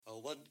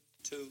1,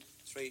 2,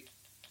 3.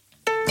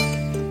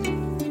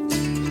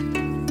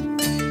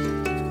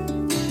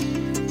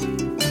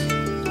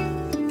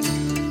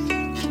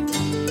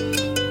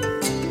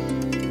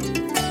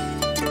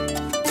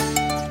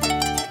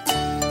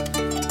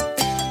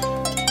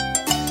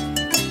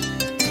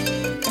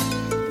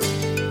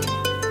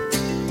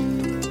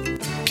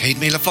 Kate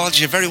Mila Falls,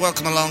 you're very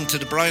welcome along to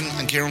the Brian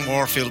and Kieran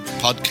Warfield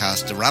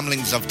podcast, the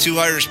ramblings of two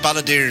Irish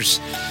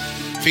balladeers,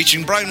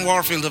 featuring Brian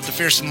Warfield of the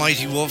fierce and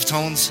mighty Wolf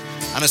Tones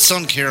and his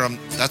son Kieran,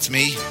 that's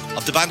me,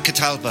 of the band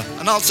Catalpa,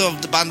 and also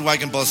of the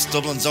Bandwagon Bus,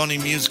 Dublin's only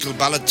musical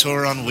ballad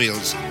tour on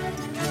wheels.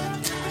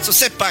 So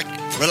sit back,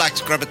 relax,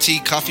 grab a tea,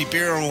 coffee,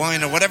 beer or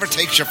wine or whatever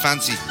takes your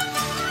fancy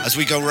as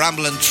we go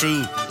rambling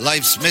through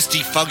life's misty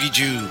foggy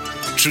dew,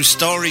 through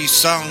stories,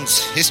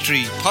 songs,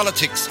 history,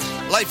 politics,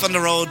 life on the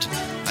road,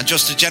 and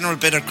just a general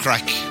bit of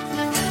crack.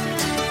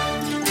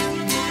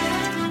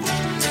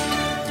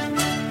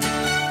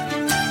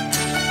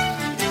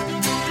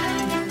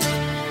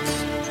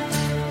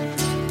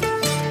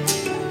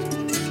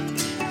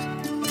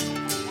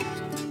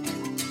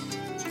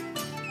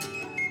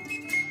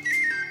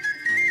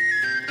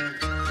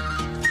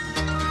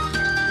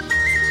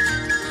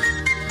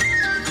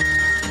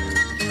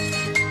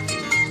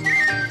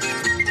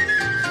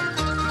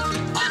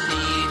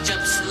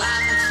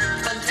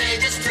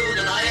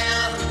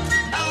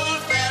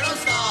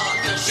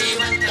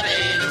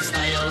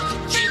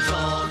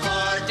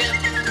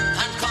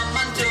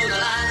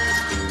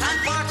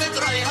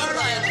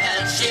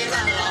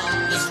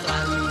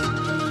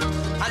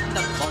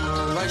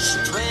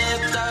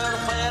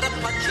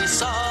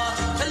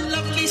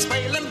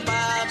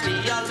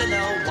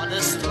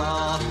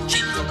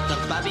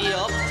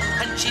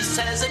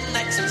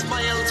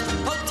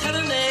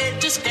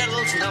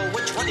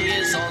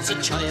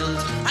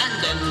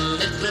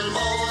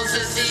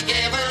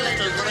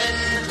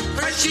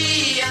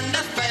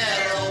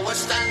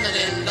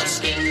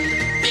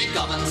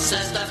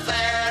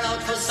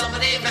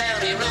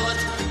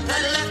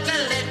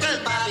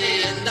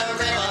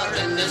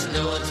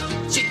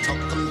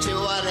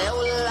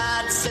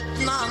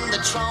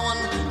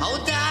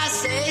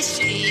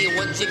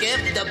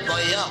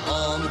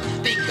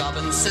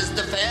 Says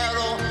the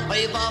Pharaoh,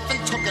 I've often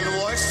taken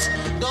worse.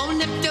 Go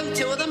nip down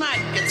to the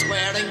market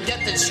square and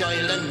get the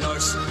child a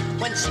nurse.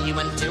 When she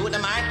went to the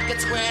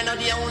market square, now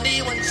the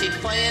only one she'd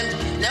find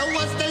now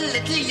was the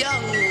little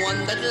young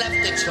one that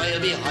left the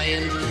child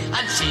behind.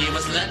 And she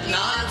was letting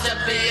on to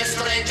be a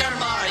stranger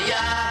Maria,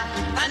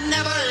 and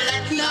never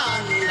letting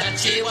on that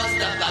she was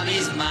the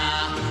baby's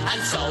ma.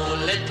 And so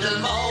little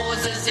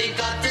Moses, he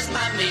got his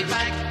mammy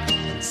back.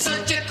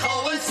 Such a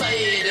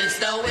coincidence,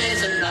 though,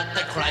 isn't that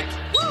the crack?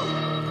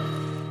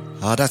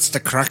 Oh, that's the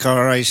crack,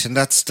 alright, and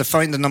that's the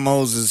Finding of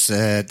Moses.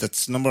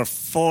 That's number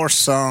 4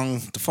 song,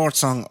 the 4th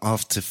song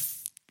of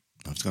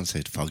I was going to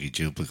say the Foggy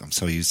Dew, but I'm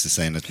so used to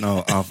saying it.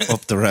 No, of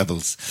Up the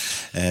Rebels.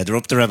 The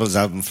Up the Rebels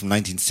album from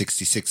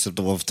 1966 of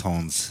the Wolf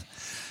Tones.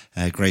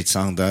 Great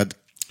song, Dad.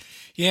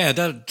 Yeah,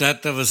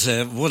 that was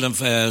one of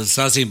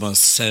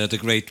Zosimus, the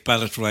great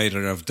ballad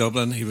writer of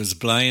Dublin. He was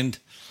blind,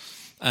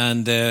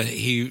 and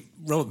he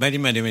wrote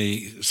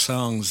many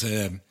songs.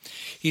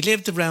 He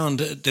lived around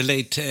the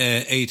late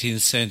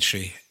 18th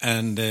century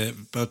and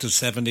about the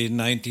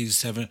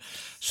 1770s to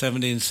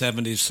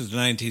the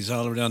 90s,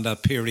 all around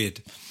that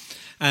period.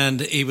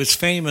 And he was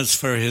famous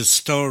for his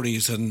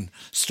stories and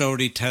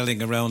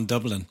storytelling around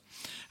Dublin.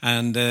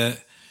 And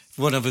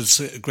one of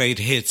his great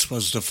hits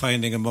was The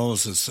Finding of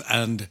Moses,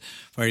 and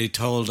where he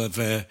told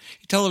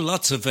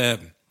lots of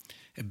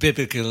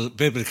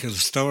biblical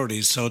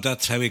stories. So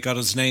that's how he got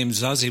his name,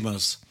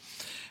 Zosimus.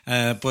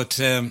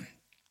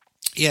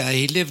 Yeah,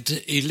 he lived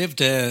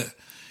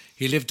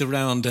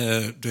around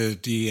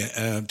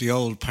the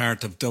old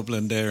part of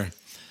Dublin there,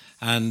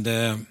 and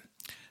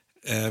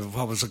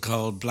what was it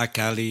called, Black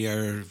Alley,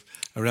 or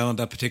around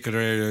that particular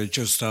area,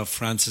 just off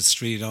Francis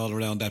Street, all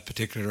around that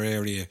particular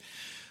area,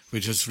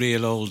 which is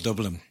real old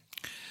Dublin.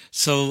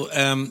 So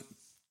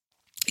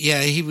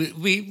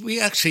we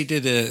actually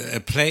did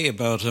a play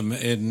about him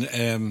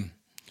in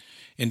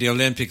the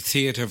Olympic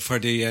Theatre for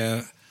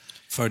the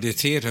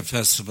theatre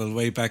festival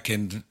way back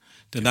in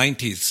the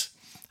 90s,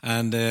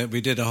 and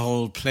we did a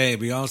whole play.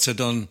 We also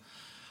done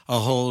a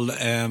whole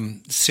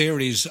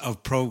series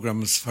of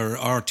programs for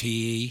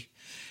RTE,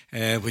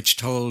 which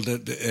told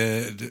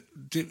the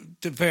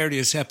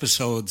various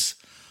episodes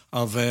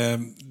of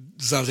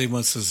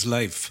Zosimus's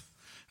life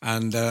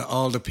and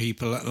all the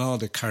people and all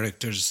the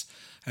characters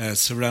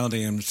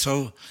surrounding him.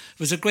 So it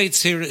was a great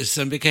series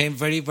and became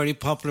very, very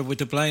popular with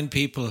the blind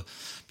people,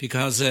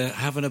 because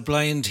having a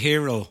blind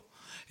hero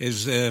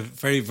is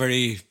very,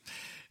 very...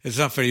 It's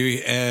not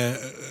very.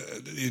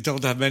 You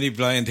don't have many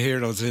blind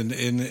heroes as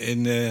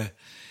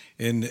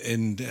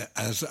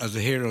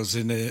the heroes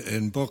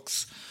in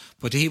books,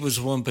 but he was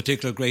one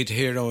particular great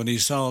hero, and he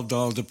solved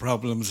all the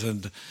problems,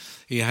 and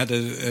he had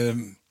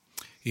a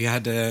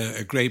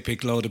great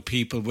big load of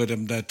people with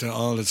him, that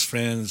all his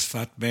friends,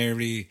 Fat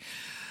Mary,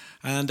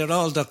 and they're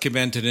all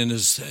documented in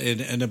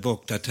a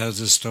book that tells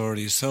his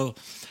story. So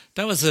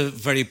that was a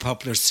very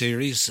popular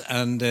series,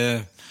 and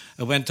it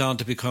went on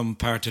to become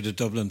part of the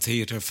Dublin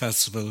Theatre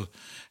Festival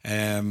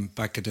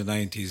back in the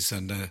 90s,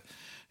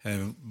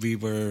 and we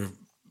were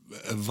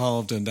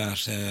involved in that.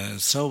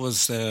 So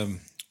was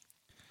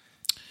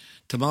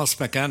Tomas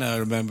McAnna, I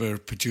remember,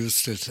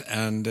 produced it,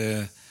 and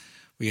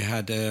we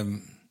had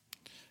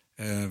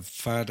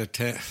Frank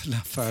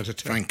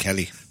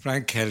Kelly.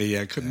 Frank Kelly,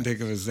 I couldn't think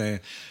of his name.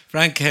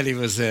 Frank Kelly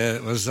was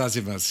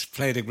Zosimus,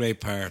 played a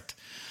great part.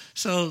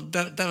 So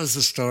that was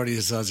the story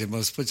of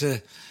Zosimus. But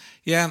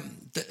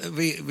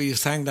we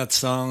sang that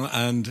song,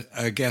 and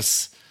I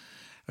guess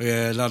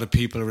a lot of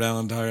people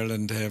around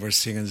Ireland were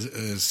singing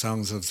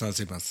songs of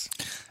Zosimus.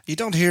 You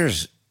don't hear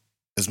it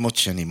as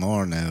much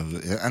anymore now,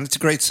 and it's a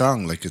great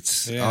song. Like,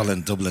 it's all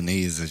in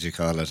Dublinese, as you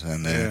call it,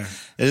 and it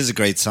is a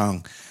great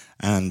song.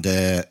 And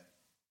it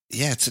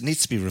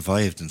needs to be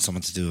revived, and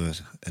someone to do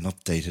an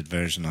updated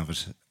version of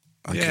it.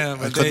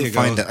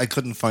 I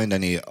couldn't find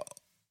any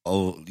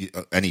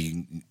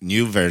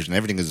new version.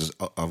 Everything is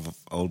of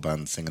old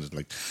bands singing it.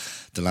 Like,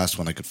 the last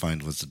one I could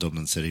find was the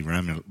Dublin City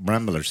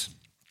Ramblers.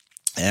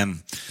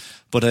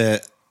 But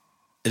it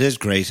is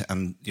great,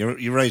 and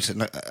you're right.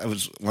 And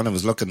when I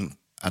was looking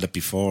at it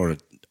before,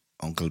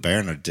 Uncle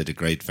Bernard did a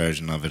great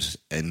version of it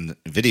in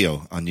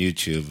video on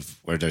YouTube,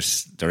 where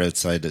they're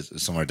outside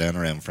somewhere down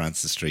around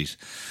Francis Street,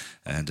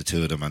 and the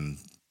two of them, and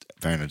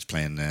Bernard's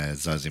playing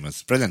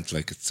Zosimus. Brilliant,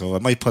 like. So I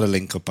might put a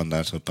link up on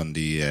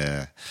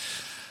the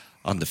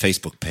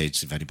Facebook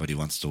page if anybody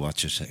wants to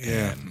watch it.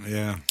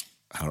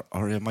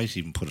 Or I might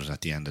even put it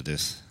at the end of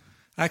this.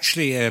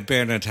 Actually,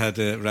 Bernard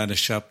ran a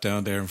shop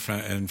down there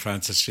in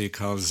Francis Street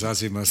called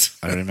Zosimus.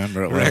 I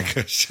remember it well.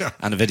 Record shop.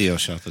 And a video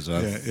shop as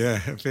well.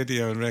 Yeah, a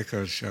video and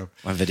record shop.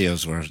 When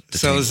videos were...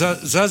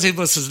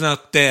 Zosimus is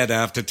not dead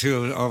after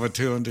over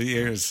 200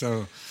 years,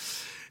 so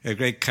a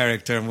great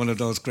character, and one of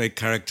those great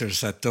characters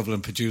that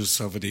Dublin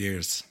produced over the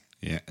years.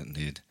 Yeah,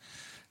 indeed.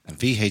 And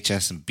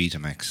VHS and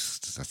Betamax.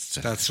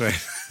 That's right.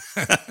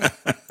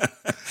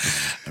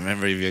 I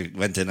remember if you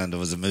went in and there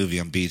was a movie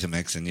on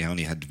Betamax and you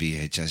only had the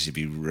VHS, you'd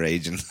be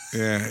raging.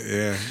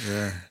 Yeah.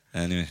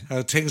 Anyway.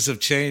 How things have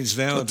changed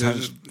now. But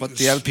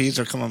the LPs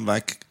are coming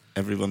back.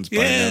 Everyone's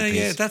buying LPs.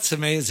 Yeah, that's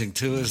amazing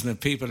too, isn't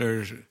it? People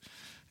are,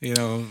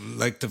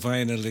 like the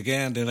vinyl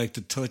again. They like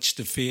the touch,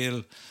 the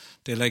feel.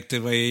 They like the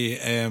way,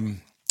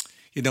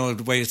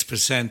 the way it's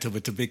presented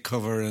with the big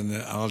cover and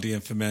all the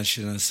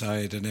information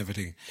inside and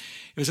everything.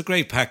 It was a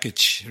great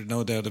package,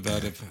 no doubt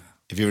about it.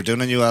 If you were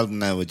doing a new album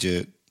now, would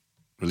you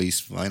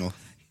release vinyl?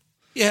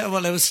 Yeah,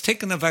 well, I was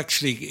thinking of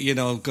actually,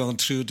 going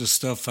through the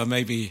stuff and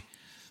maybe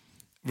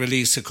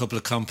release a couple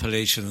of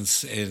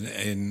compilations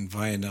in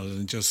vinyl,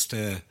 and just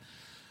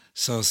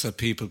so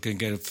people can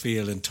get a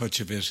feel and touch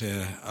a bit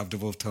of the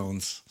Wolf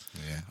Tones.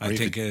 Yeah, I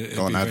think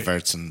go on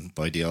adverts and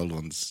buy the old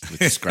ones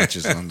with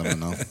scratches on them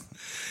and all.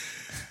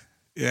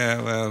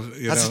 Yeah, well,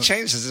 has it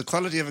changed? Has the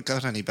quality of it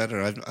got any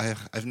better?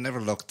 I've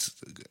never looked.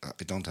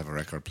 I don't have a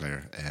record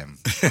player.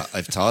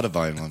 I've thought of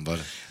buying one,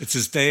 but it's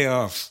his day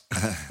off.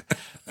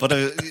 But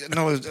have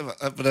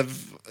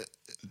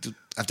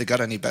they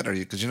got any better?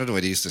 Because the way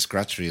they used to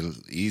scratch real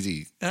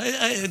easy.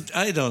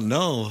 I don't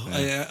know.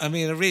 Yeah. I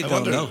really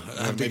don't know.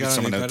 Have maybe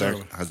someone out there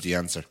has the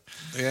answer.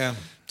 Yeah.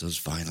 Has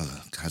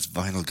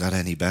vinyl got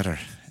any better?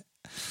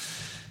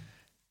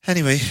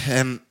 Anyway,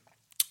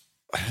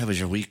 how was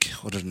your week?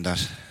 Other than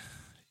that.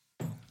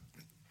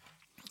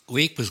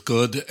 Week was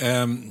good.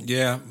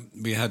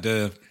 We had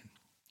the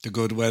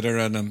good weather,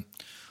 and I'm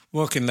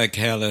working like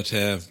hell at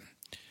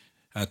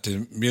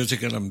the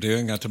musical I'm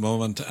doing at the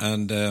moment,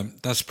 and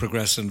that's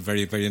progressing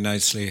very, very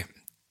nicely.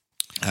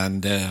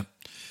 And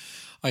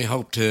I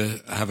hope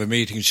to have a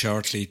meeting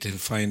shortly to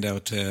find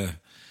out,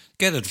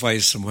 get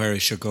advice on where I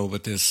should go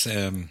with this.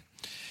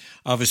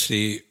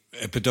 Obviously,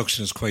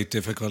 production is quite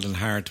difficult and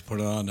hard to put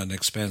on and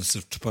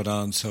expensive to put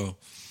on, so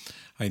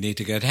I need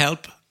to get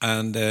help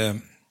and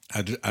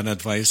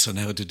advice on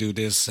how to do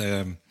this.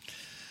 I'm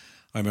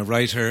a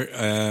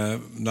writer,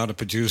 not a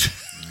producer.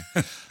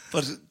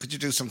 But could you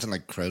do something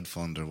like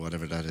crowdfund or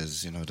whatever that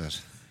is,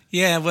 that?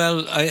 Yeah,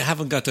 well, I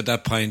haven't got to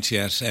that point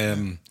yet.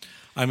 I'm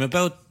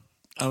about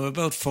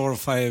 4 or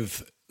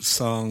 5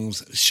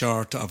 songs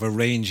short of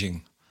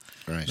arranging.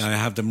 Right. Now I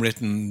have them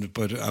written,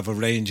 but of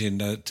arranging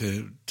that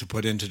to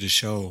put into the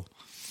show.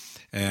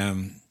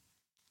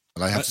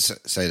 Well, I have to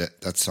say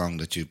that song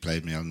that you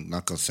played me, I'm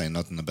not going to say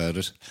nothing about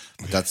it,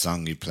 but that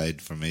song you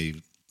played for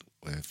me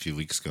a few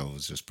weeks ago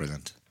was just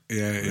brilliant.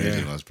 Yeah, it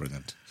really was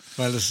brilliant.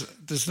 Well,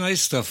 there's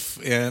nice stuff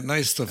in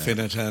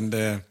it, and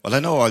well, I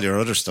know all your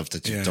other stuff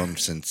that you've done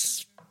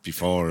since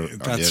before.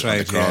 That's on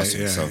right. The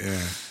crossing,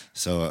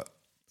 so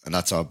and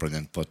that's all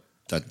brilliant. But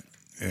that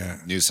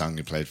new song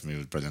you played for me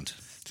was brilliant.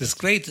 It's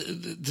great.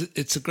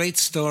 It's a great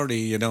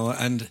story,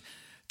 and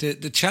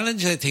the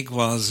challenge I think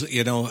was,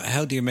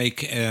 how do you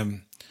make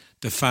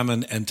the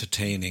famine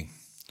entertaining?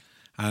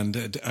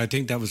 And I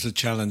think that was the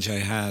challenge I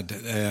had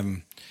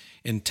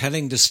in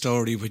telling the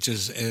story, which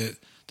is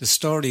the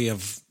story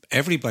of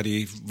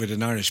everybody with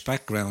an Irish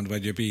background,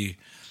 whether you be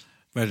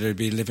whether it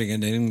be living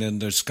in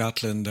England or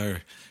Scotland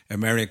or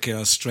America,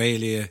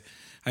 Australia.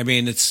 I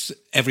mean, it's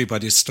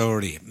everybody's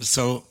story.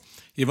 So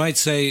you might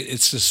say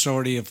it's the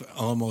story of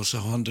almost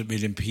 100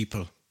 million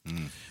people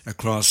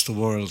across the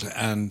world.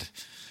 And,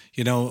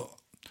 you know,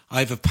 I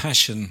have a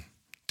passion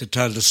to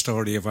tell the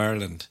story of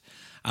Ireland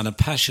and a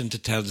passion to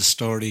tell the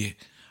story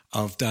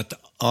of that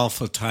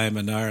awful time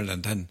in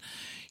Ireland. And,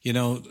 you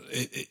know,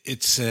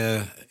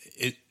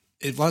 it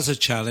was a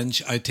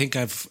challenge. I think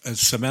I've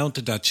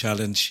surmounted that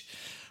challenge.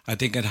 I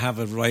think I'd have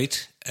it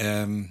right.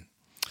 And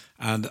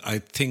I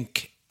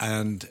think,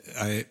 and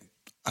I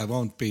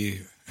won't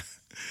be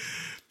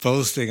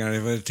boasting,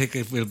 I think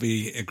it will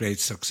be a great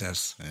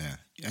success. Yeah.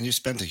 And you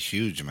spent a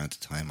huge amount of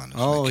time on it.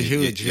 Oh, like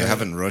huge. You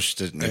haven't rushed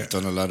it, and you've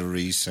done a lot of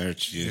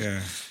research. You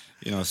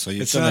know, so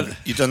you've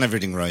done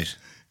everything right.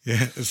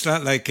 Yeah, it's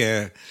not like,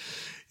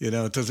 you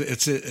know,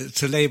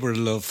 it's a labour of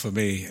love for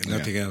me and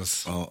nothing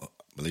else. Oh,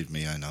 believe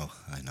me, I know.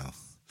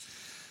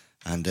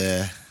 And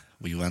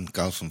we went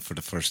golfing for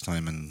the first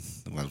time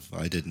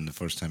I didn't the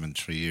first time in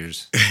 3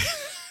 years.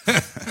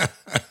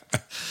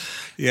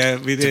 Yeah,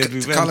 we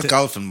did. To call it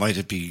golfing might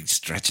it be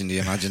stretching the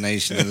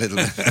imagination a little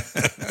bit.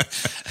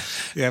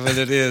 Yeah, well,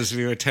 it is.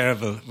 We were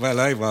terrible. Well,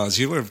 I was.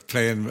 You were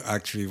playing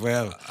actually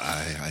well.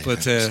 I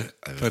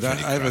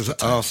was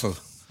awful.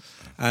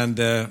 And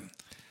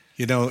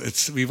you know,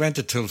 we went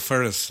to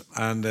Tulferris,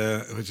 and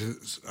which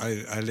is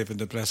I live in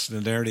the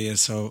Blessington area,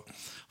 so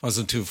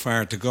wasn't too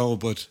far to go.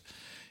 But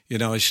you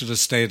know, I should have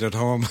stayed at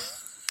home.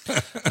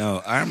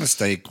 No, our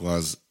mistake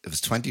was it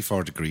was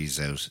 24 degrees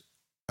out.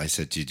 I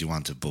said, "Do you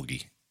want a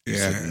buggy?" He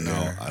said,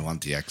 no, I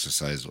want the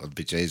exercise. Well,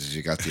 but Jesus,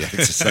 you got the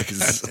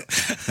exercise.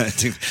 I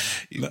think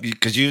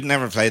because you'd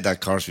never played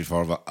that course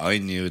before, but I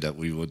knew that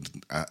we'd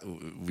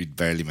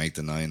barely make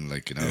the 9.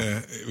 Like, you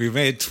know, we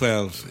made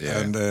 12,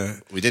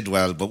 and we did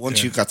well. But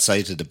once you got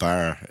sight of the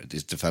bar,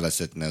 the fella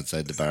sitting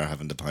outside the bar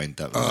having the pint.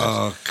 That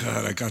was it.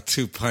 God, I got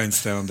 2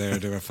 pints down there.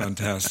 They were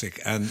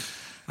fantastic, and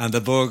the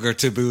burger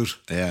to boot.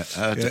 Yeah,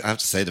 I have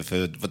to say the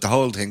food, but the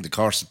whole thing, the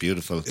course is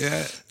beautiful.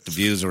 Yeah. The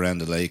views around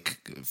the lake,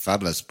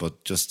 fabulous,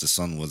 but just the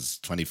sun was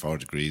 24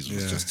 degrees,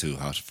 was just too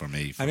hot for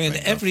me. I mean,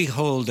 every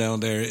hole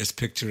down there is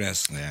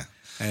picturesque. Yeah.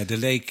 The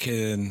lake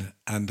and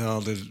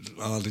all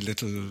the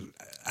little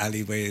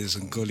alleyways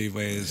and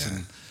gullyways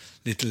and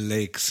little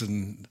lakes,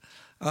 and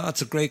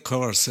it's a great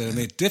course. I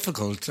mean,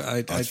 difficult.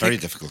 It's a very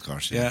difficult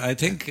course. Yeah, I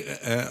think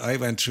I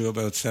went through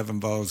about 7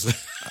 balls.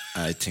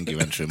 I think you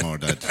went through more,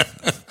 Dad.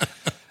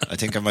 I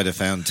think I might have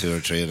found 2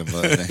 or 3 of them.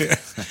 But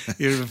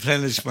you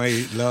replenished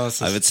my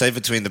losses. I would say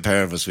between the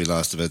pair of us, we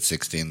lost about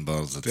 16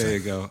 balls. There you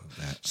go.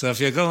 Yeah. So if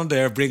you're going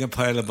there, bring a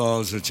pile of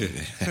balls with you.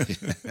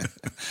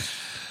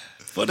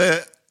 But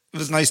it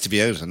was nice to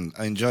be out, and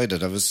I enjoyed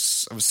it. I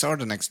was sore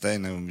the next day.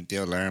 Now the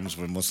old arms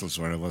were muscles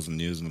where I wasn't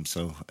using them.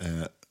 So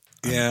I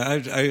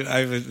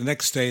the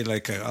next day,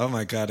 like, oh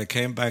my God, I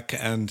came back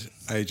and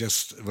I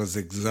just was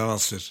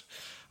exhausted.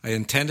 I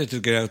intended to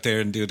get out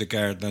there and do the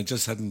garden. I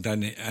just hadn't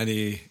done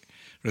any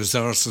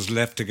resources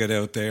left to get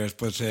out there,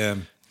 but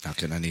not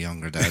getting any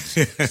younger, Dad.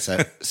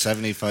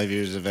 75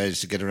 years of age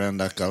to get around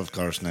that golf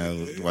course now.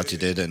 What you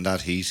did in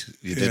that heat,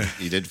 you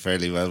did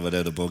fairly well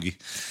without a buggy.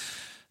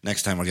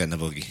 Next time we're getting a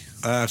buggy.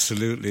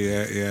 Absolutely,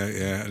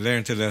 yeah. I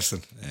learned a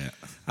lesson. Yeah.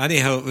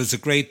 Anyhow, it was a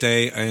great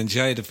day. I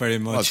enjoyed it very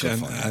much,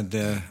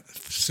 and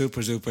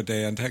super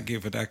day. And thank you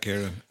for that,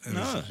 Kieran. You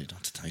don't have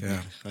to thank me.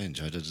 I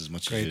enjoyed it as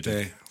much as you did.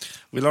 Great day.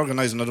 We'll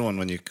organise another one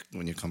when you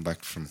come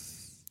back from.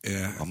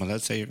 Yeah. I'm allowed to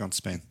say you're going to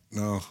Spain?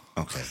 No.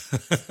 Okay.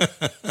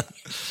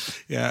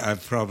 Yeah, I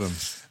have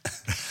problems.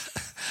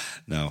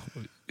 No,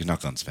 you're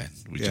not going to Spain.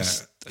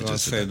 Don't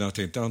say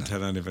nothing. Don't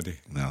tell anybody.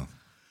 No,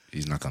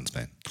 he's not going to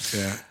Spain.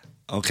 Yeah.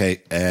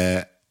 Okay.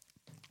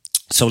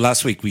 So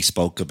last week we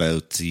spoke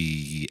about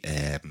the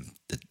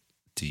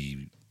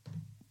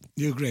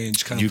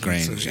Newgrange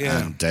conference.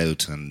 And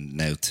Doubt and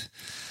Nout.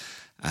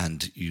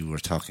 And you were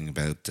talking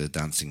about the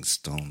Dancing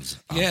Stones.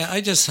 Yeah,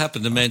 I just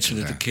happened to mention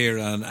it to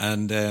Kieran,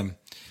 and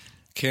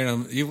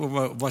Kieran, you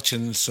were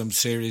watching some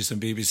series on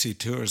BBC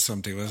Two or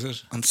something, was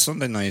it? On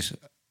Sunday night.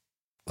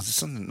 Was it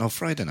Sunday? No,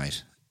 Friday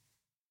night.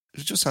 It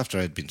was just after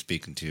I'd been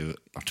speaking to you,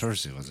 or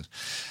Thursday, was it?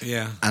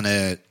 Yeah. And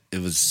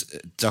it was a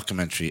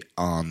documentary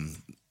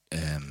on,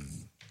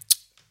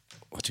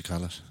 what do you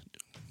call it?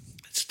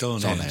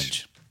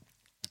 Stonehenge.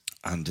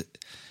 And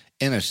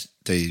in it,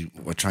 they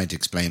were trying to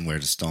explain where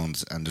the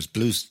stones, and there's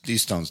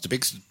these stones, the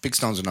big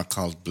stones are not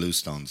called blue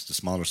stones, the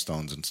smaller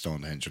stones in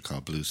Stonehenge are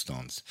called blue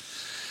stones.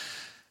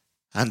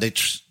 And they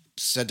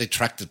said they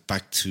tracked it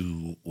back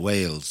to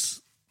Wales.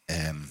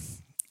 And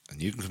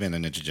you can come in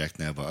and interject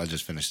now, but I'll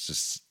just finish this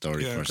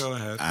story first. Go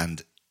ahead.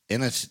 And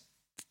in it,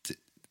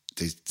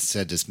 they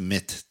said this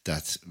myth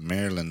that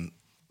Merlin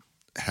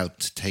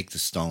helped take the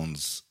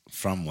stones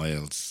from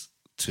Wales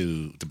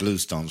to the blue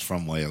stones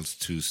from Wales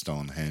to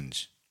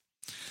Stonehenge.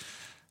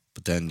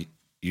 But then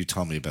you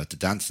told me about the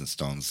dancing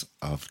stones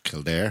of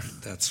Kildare.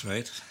 That's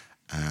right.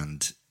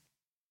 And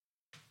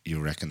you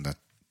reckon that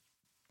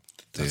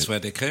That's where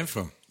they came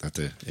from.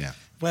 Yeah.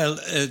 Well,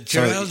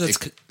 Geraldus...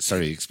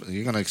 Sorry,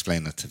 you're going to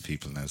explain it to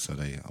people now, so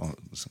they...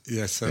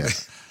 Yes, sorry. Yeah.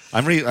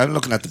 I'm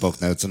looking at the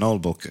book now. It's an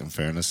old book, in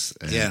fairness.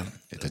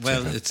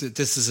 Well,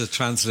 this is a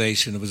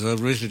translation. It was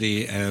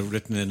originally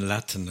written in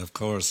Latin, of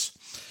course.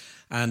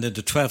 And in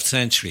the 12th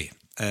century,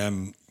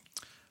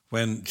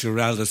 when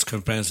Giraldus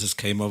Cambrensis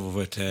came over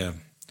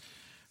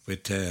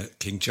with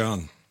King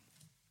John,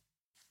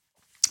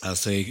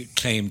 as they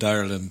claimed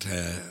Ireland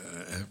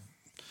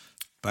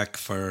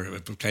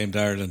claimed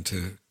Ireland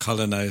to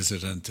colonise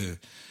it and to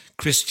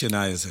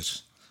Christianise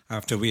it,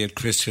 after we had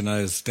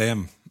Christianised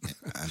them.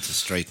 And to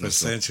straighten us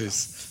centuries.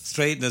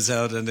 Straighten us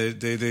out, and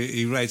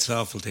he writes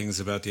awful things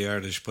about the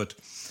Irish. But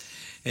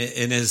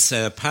in his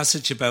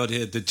passage about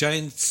the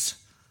Giants'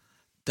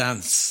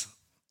 Dance,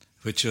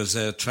 which was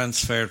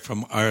transferred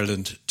from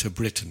Ireland to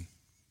Britain,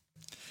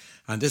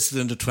 and this is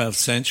in the 12th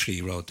century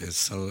he wrote this,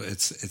 so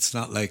it's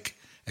not like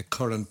a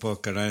current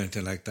book or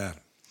anything like that.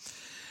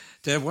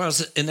 There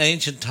was in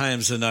ancient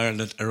times in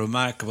Ireland a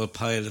remarkable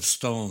pile of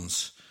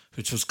stones,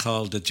 which was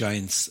called the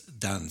Giants'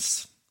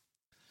 Dance,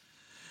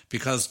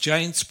 because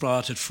giants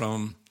brought it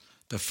from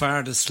the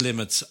farthest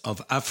limits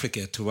of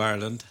Africa to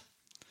Ireland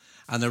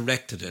and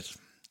erected it,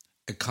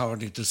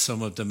 according to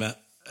some of the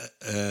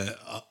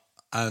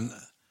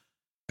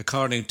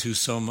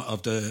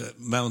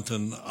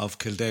mountain of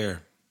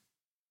Kildare.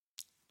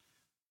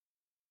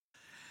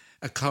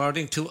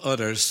 According to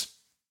others,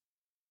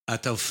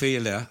 at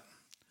Ophelia,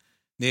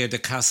 near the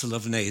castle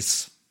of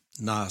Naas,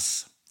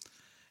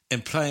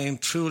 implying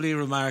truly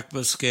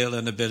remarkable skill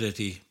and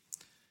ability.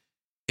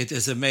 It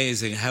is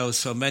amazing how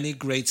so many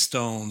great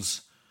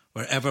stones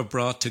were ever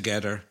brought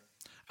together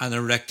and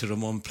erected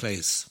in one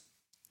place.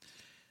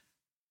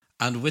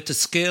 And with the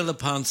skill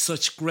upon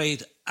such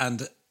great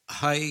and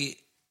high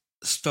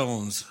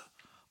stones,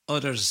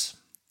 others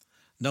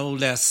no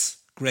less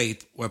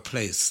great were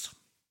placed.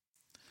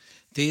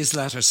 These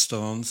latter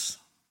stones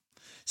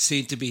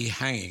seem to be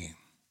hanging,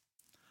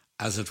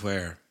 as it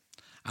were,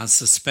 and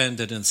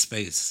suspended in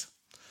space,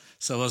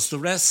 so as the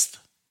rest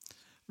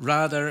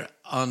rather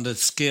on the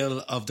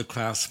skill of the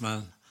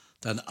craftsman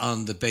than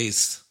on the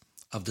base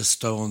of the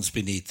stones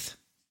beneath.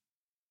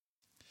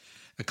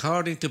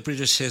 According to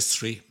British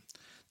history,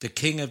 the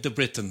king of the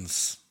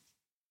Britons,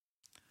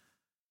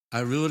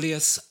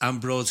 Aurelius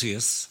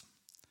Ambrosius,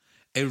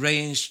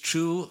 arranged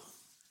through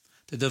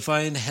the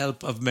divine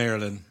help of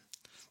Merlin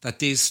that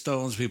these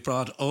stones be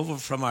brought over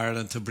from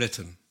Ireland to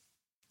Britain.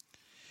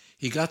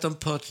 He got them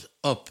put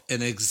up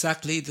in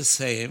exactly the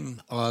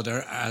same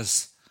order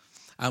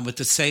and with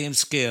the same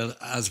skill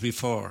as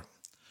before,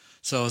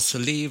 so as to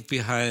leave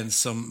behind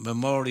some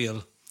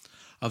memorial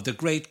of the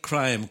great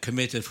crime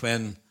committed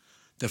when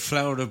the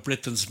flower of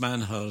Britain's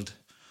manhood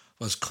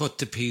was cut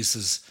to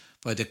pieces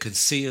by the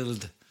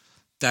concealed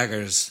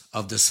daggers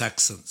of the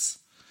Saxons,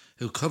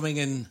 who, coming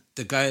in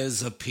the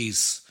guise of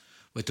peace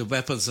with the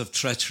weapons of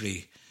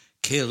treachery,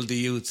 killed the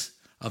youth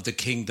of the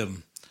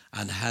kingdom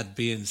and had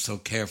been so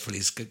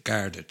carefully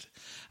guarded.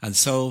 And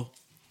so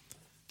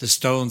the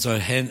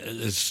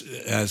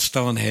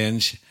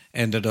Stonehenge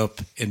ended up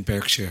in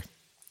Berkshire.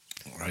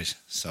 Right,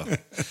 so...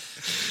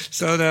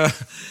 So now,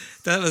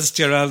 that was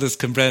Giraldus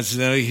Cambrensis.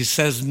 Now, he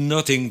says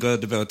nothing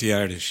good about the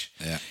Irish.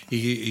 Yeah.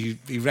 He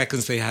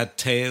reckons they had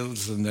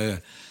tails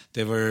and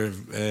they were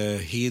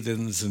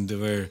heathens and they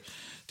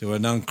were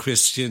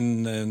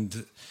non-Christian,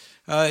 and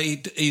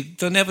he'd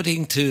done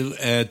everything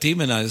to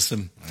demonise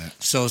them,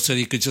 so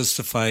he could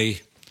justify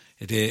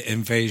the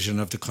invasion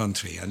of the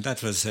country, and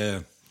that was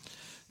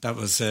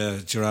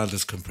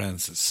Giraldus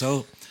Cambrensis.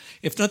 So,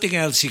 if nothing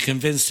else, he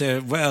convinced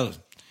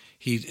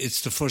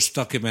it's the first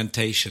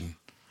documentation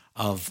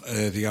of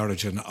the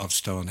origin of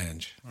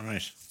Stonehenge. All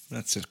right,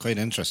 that's quite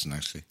interesting,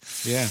 actually.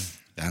 Yeah,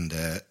 and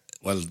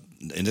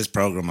in this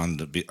program on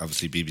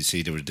obviously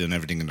BBC, they were doing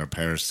everything in their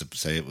powers to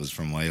say it was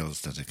from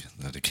Wales that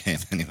it came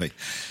anyway.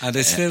 And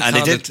they still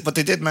but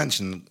they did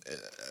mention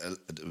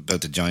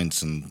about the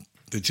giants and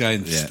the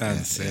Giants'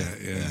 Dance.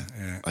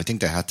 Yeah. I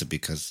think they had to,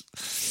 because,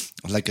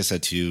 like I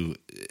said to you,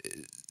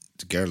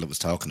 the girl that was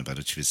talking about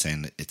it, she was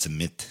saying it's a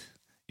myth,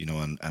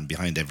 and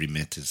behind every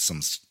myth is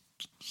some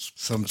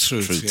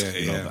truth,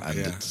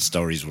 the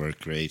stories were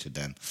created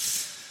then.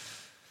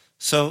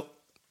 So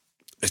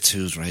it's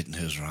who's right and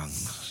who's wrong,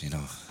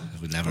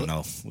 we'll never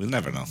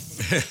know.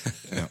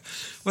 Yeah.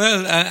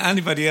 Well,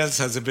 anybody else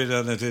has a bit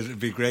on it, it'd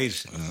be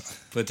great.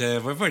 But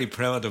we're very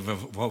proud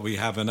of what we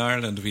have in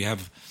Ireland. We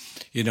have,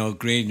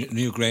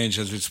 Newgrange,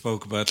 as we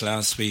spoke about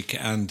last week,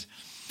 and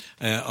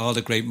all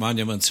the great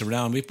monuments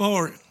around. We've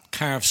more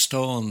carved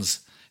stones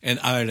in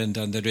Ireland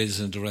than there is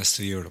in the rest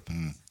of Europe.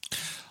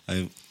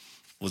 I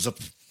was up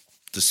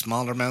the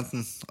smaller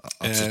mountain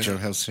opposite your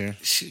house here.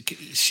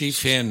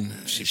 Shefinnan.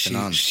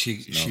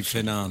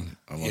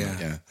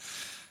 Yeah.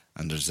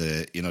 And there's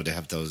they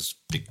have those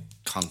big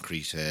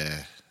concrete,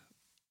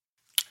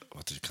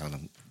 what do you call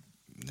them?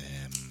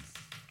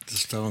 the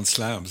stone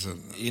slabs.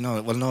 You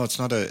know, well, no, it's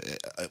not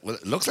well,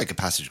 it looks like a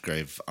passage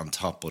grave on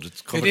top, but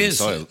it's covered It in is.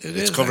 soil. It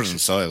It's is, covered actually. in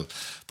soil.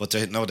 But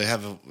they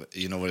have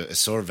a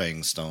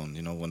surveying stone.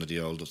 You know, one of the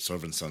old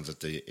surveying stones that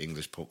the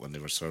English put when they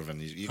were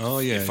surveying. You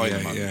find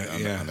them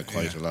on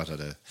quite a lot of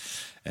the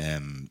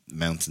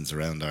mountains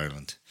around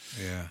Ireland.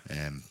 Yeah.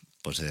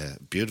 But a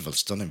beautiful,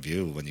 stunning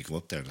view when you go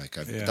up there. Like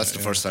that's the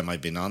first time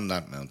I've been on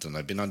that mountain.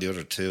 I've been on the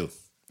other two.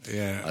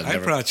 Yeah, I've I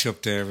never- brought you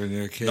up there when you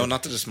were a kid. No,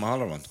 not to the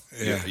smaller one.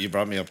 Yeah. You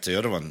brought me up to the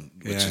other one,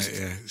 which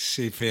is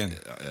Sheep Inn.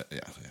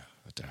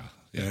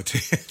 yeah.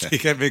 They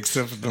get mixed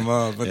up in them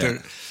all, but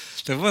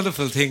they're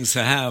wonderful things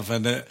to have.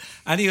 And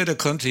any other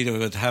country that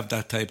would have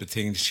that type of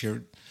thing,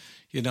 sure,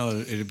 you know,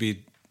 it'd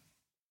be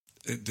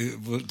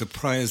the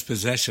prized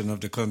possession of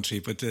the country.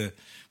 But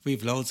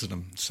we've loads of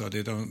them, so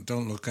they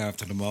don't look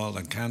after them all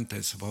and can't,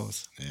 I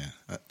suppose.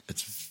 Yeah,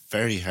 it's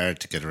very hard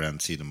to get around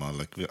and see them all.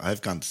 Like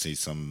I've gone to see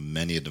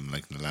many of them,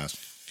 like in the last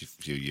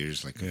few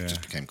years. Like I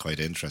just became quite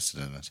interested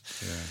in it.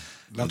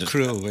 Yeah,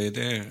 Loughcrew, were you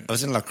there? I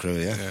was in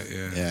Loughcrew,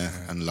 Yeah.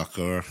 and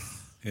Lougher.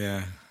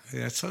 Yeah,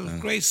 so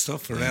great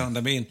stuff around.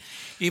 I mean,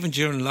 even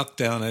during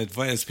lockdown, I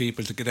advise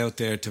people to get out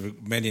there to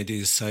many of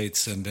these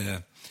sites,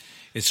 and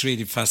it's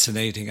really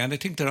fascinating. And I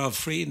think they're all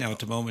free now at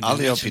the moment. All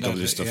the You mentioned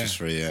LPW that, stuff is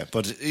free, yeah.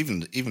 But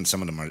even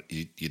some of them are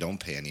you don't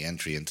pay any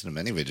entry into them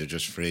anyway. They're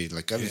just free.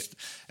 Like I was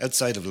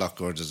outside of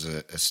Lougher, there's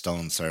a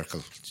stone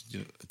circle.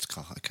 It's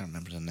called, I can't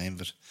remember the name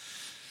of it,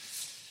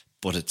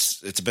 but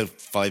it's about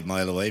 5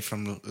 miles away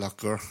from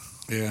Lougher.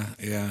 Yeah.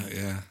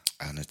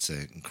 And it's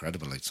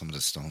incredible. Like some of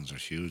the stones are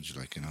huge.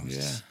 Like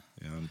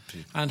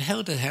And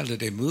how the hell did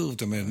they move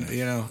them? And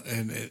you know,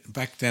 and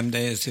back them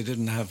days they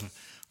didn't have.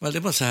 Well, they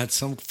must have had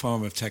some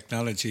form of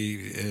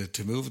technology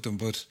to move them,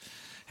 but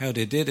how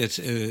they did it,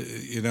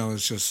 you know,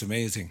 is just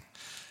amazing.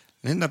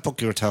 In that book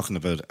you were talking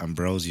about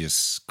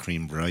Ambrosius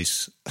creamed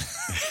rice.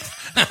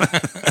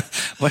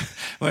 What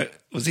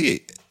was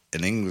he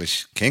an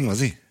English king? Was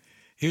he?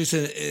 He was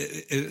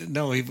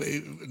no, he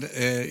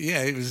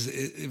was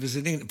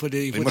in England, but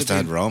he must have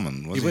had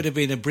Roman. He would have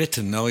been a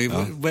Briton. No,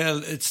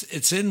 well,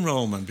 it's in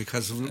Roman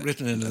because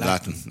written in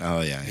Latin.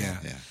 Oh yeah.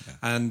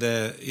 And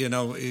you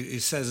know, he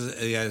says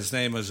his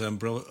name was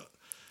What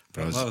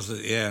was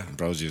it? Yeah,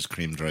 Ambrosius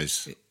creamed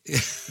rice.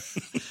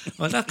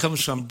 Well, that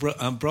comes from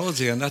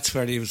Ambrosia, and that's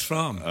where he was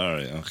from. All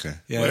right, okay.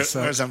 Yeah,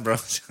 where's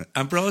Ambrosia?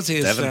 Ambrosia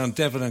is Devon? down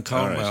Devon and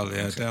Cornwall,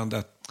 Right, okay. Down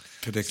that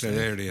particular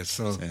area.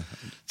 So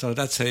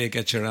that's how you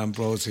get your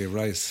Ambrosia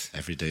rice.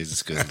 Every day is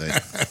a good day.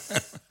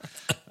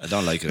 I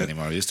don't like it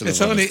anymore. I used to love it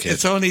when I was a kid.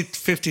 It's only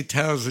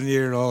 50,000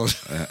 year old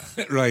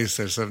rice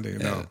or something, you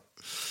know.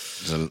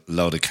 There's a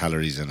load of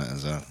calories in it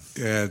as well.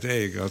 Yeah,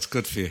 there you go. It's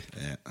good for you.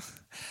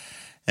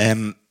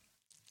 Yeah.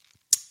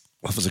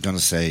 What was I going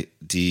to say?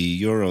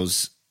 The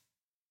Euros,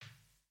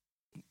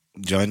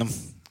 join them?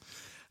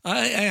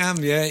 I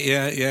am,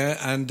 yeah.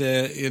 And,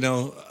 you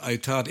know, I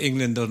thought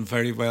England done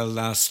very well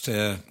last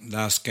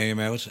game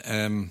out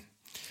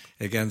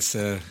against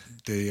the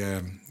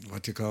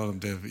what do you call them,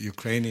 the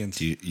Ukrainians.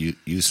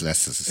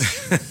 Uselanians.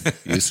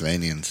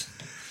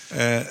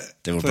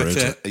 They were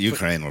brutal.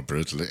 Ukraine were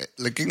brutal.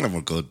 Like England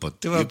were good,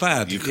 but they were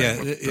bad. Ukraine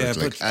were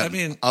brutal. But I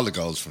mean, all the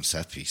goals from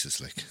set pieces.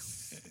 Like,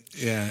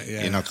 yeah.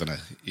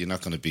 You're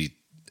not gonna beat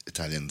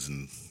Italians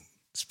and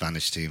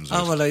Spanish teams.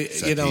 Oh well,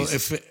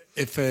 pieces.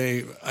 if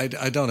I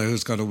don't know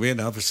who's going to win.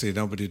 Obviously,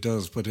 nobody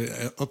does. But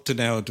up to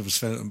now, there was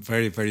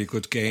very, very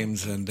good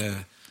games, and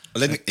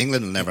well,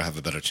 England will never have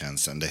a better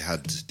chance, and they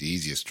had the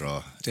easiest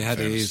draw. They had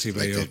the easy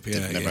way up.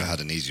 They've never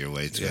had an easier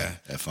way to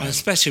a final. And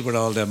especially with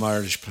all them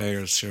Irish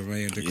players, sure,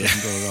 they couldn't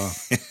go wrong.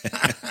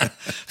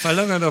 For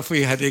long enough,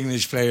 we had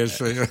English players.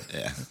 So,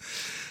 yeah.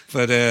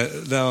 But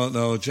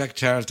no, Jack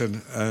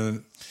Charlton.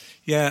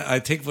 I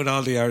think with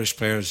all the Irish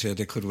players,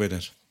 they could win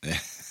it. Yeah.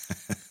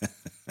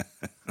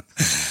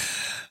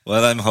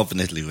 Well, I'm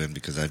hoping Italy win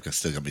because I've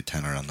still got my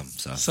tenner on them.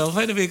 So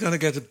when are we going to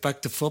get it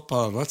back to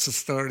football? What's the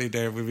story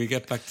there? Will we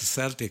get back to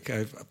Celtic?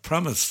 I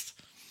promised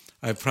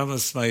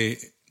my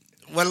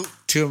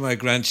two of my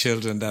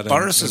grandchildren that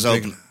Boris is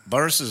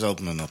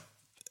opening up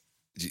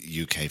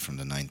UK from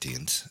the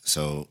 19th.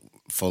 So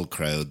full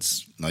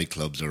crowds,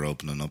 nightclubs are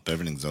opening up,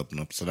 everything's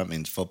opening up. So that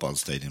means football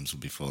stadiums will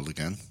be full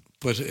again.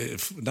 But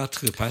not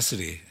to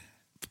capacity.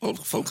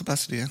 Full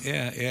capacity,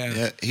 yeah.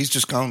 Yeah. He's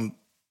just gone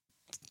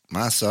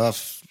mask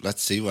off.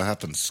 Let's see what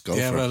happens. Go for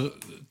it. Well,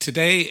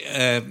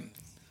 today,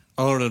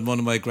 Oren, one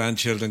of my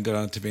grandchildren, got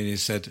on to me and he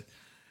said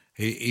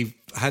he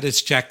had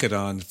his jacket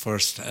on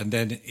first, and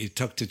then he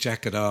took the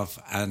jacket off,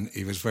 and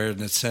he was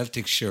wearing a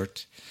Celtic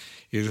shirt.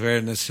 He was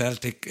wearing a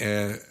Celtic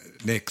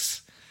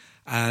Knicks,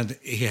 and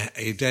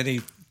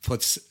he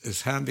puts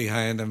his hand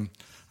behind him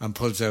and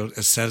pulls out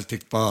a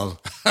Celtic ball.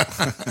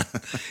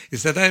 He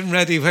said, "I'm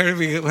ready.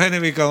 When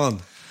are we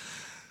going?"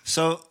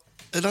 So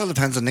it all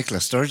depends on Nicola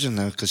Sturgeon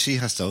now, because she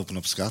has to open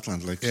up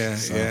Scotland.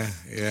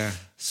 Yeah.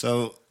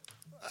 So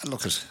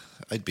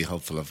I'd be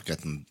hopeful of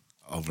getting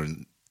over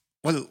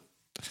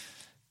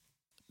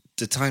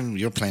the time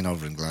you're playing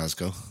over in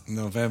Glasgow.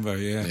 November,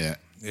 yeah.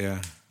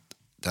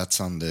 That's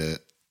on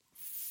the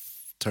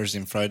Thursday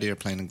and Friday you're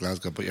playing in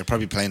Glasgow, but you're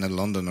probably playing in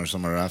London or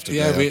somewhere after.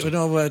 Yeah, day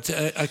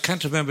after. I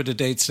can't remember the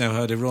dates now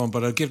how they run,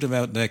 but I'll give them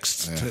out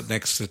next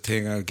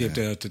thing. I'll give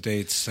out the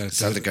dates.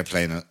 Celtic are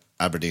playing at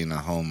Aberdeen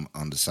at home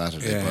on the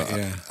Saturday, but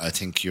I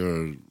think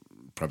you're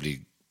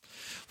probably.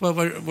 Well,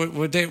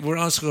 we're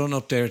also going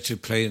up there to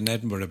play in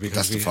Edinburgh because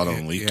that's the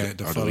following week,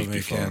 the or following the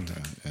week before. weekend.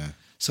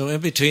 So in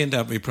between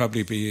that, we'd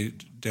probably be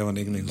down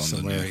in England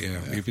somewhere.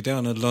 We'd be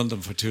down in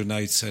London for 2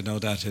 nights. I know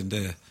that in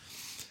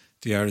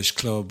the Irish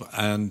Club,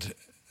 and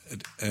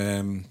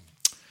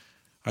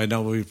I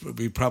know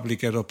we probably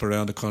get up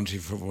around the country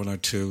for 1 or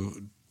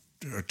 2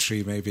 or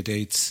 3 maybe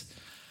dates,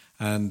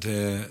 and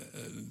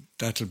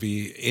that'll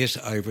be it,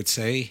 I would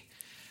say.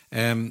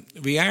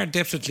 We are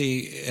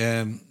definitely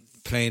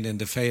playing in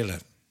the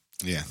Féile.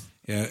 Yeah,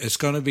 it's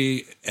going to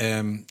be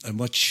a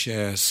much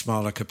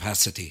smaller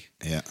capacity.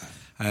 Yeah.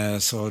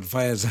 So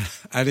advise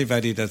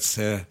anybody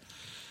that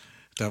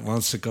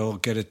wants to go,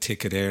 get a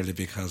ticket early,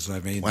 because I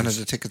mean, when are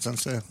the tickets on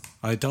sale?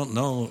 I don't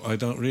know. I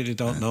don't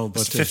know.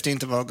 But it's the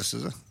 15th of August,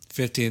 is it?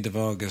 15th of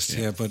August.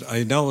 Yeah, but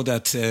I know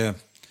that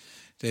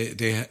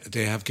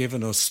they have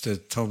given us the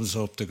thumbs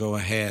up to go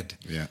ahead.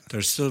 Yeah,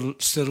 they're still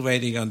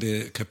waiting on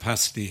the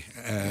capacity,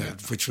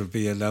 which will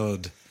be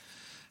allowed.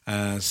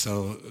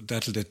 So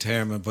that'll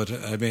determine. But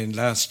I mean,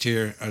 last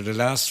year or the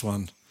last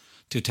one,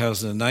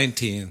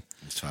 2019.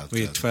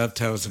 We had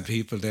 12,000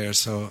 people there,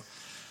 so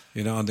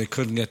and they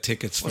couldn't get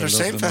tickets. Well, they're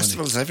saying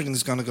festivals,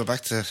 everything's going to go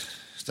back to.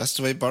 That's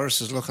the way Boris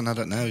is looking at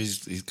it now.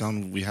 He's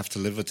gone. We have to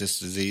live with this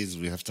disease.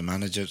 We have to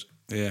manage it.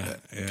 Yeah.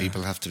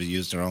 People have to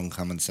use their own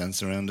common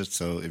sense around it.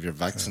 So if you're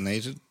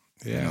vaccinated,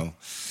 when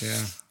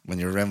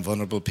you're around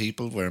vulnerable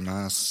people, wear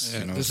masks.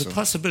 There's a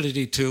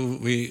possibility too.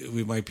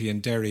 We might be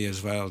in Derry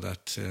as well.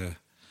 That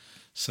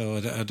so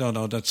I don't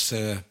know. That's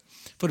but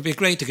it'd be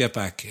great to get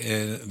back,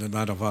 no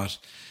matter what.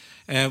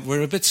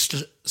 We're a bit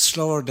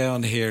slower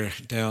down here,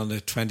 down the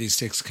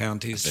 26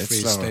 counties, Free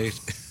State,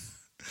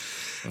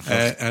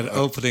 and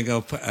opening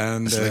up.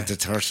 And it's like the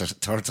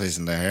tortoise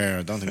in the hair.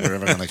 I don't think we're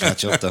ever going to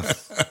catch up, though.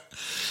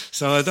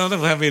 So I don't know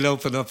when we'll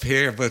open up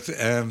here, but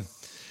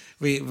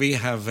we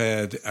have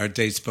our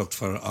dates booked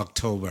for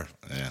October.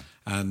 Yeah,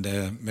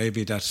 and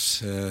maybe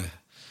that's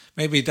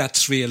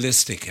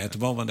realistic at the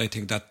moment. I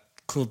think that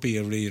could be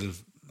a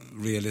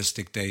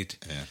realistic date.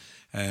 Yeah.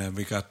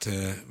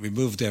 We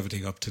moved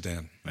everything up to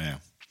then. Yeah.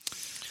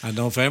 And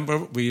November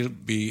we'll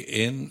be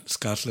in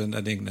Scotland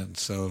and England,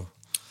 so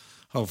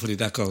hopefully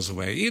that goes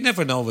away. You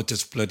never know with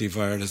this bloody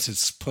virus.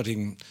 It's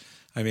putting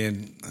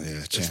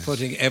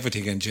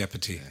everything in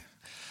jeopardy. Yeah.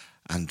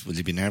 And will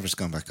you be nervous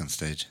going back on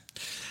stage?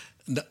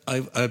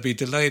 I'll be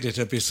delighted.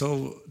 I'll be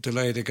so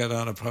delighted to get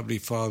on. I'll probably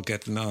fall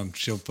getting on,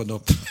 jumping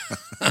up.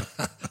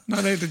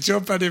 Not able to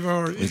jump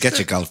anymore. We'll get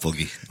you golf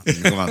buggy. You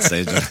can come on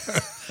stage.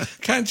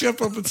 Can't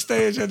jump up on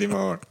stage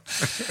anymore.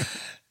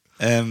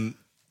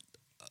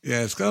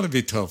 It's going to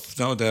be tough,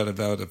 no doubt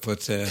about it.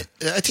 But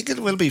I think it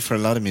will be for a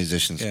lot of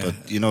musicians. But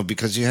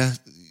because you have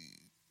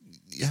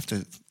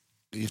to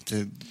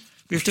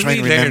try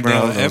and remember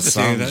all those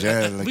songs.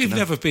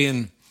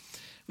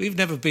 We've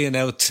never been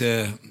out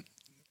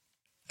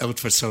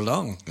for so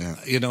long. Yeah.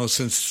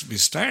 Since we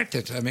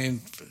started. I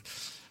mean,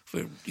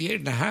 we're a year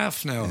and a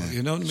half now. Yeah.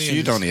 You know what I mean? So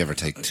you'd only ever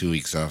take 2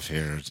 weeks off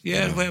here.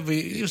 Yeah, well, we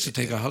used to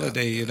take a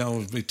holiday.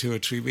 Every 2 or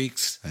 3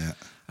 weeks. Yeah.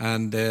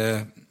 And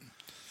then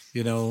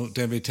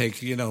we take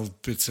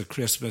bits of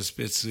Christmas,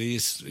 bits of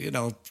Easter.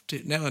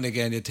 Now and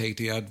again you take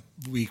the odd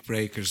week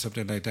break or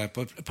something like that.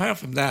 But apart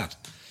from that,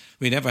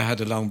 we never had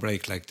a long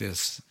break like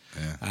this.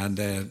 Yeah. And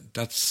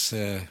that's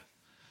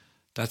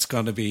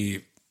going to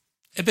be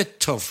a bit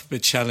tough, a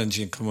bit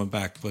challenging coming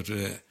back. But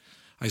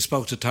I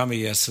spoke to Tommy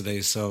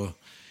yesterday, so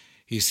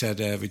he said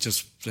we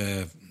just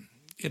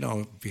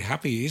be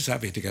happy. He's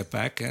happy to get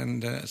back,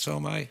 and so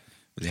am I.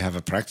 Will you have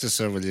a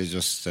practice, or will you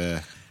just?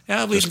 We'd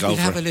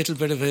have a little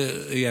bit of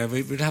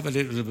we'd have a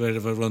little bit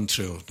of a run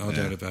through, no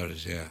doubt about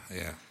it.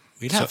 Yeah.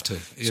 We'd have to.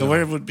 So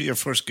where would be your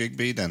first gig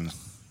be then?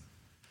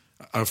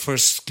 Our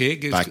first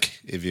gig is back.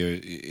 If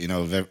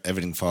if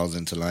everything falls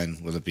into line,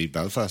 will it be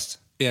Belfast?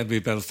 Yeah, it'll be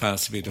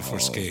Belfast to be the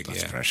first gig.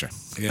 That's pressure.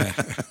 Yeah.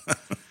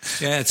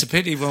 Yeah, it's a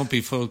pity it won't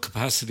be full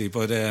capacity,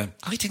 but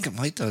I think it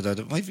might though.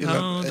 It might be.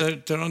 No,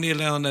 they're only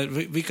allowing that.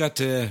 We got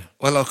to.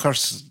 Well, of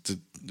course,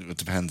 it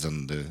depends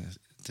on the.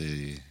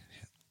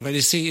 Well,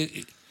 you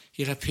see,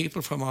 you have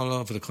people from all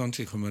over the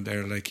country coming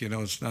there. Like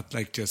it's not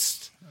like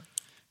just,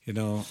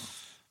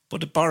 But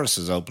the Boris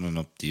is opening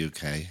up the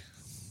UK.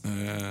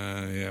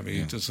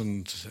 He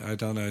doesn't. I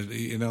don't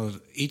know.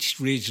 Each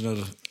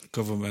regional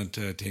government,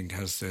 I think,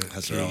 has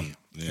their own.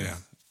 Yeah.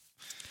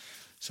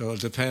 So it'll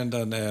depend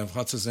on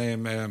what's his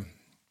name,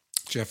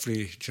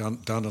 Jeffrey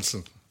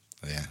Donaldson.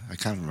 Yeah, I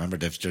can't remember.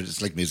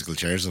 It's like musical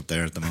chairs up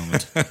there at the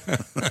moment.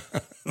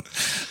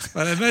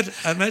 Well,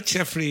 I met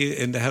Jeffrey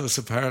in the House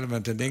of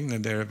Parliament in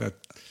England there about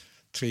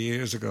 3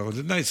 years ago. He's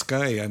a nice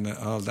guy and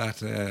all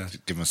that.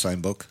 Give him a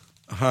signed book.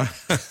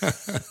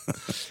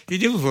 He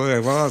knew who I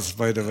was,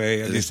 by the way,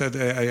 and he said,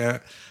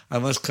 I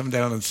must come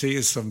down and see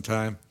you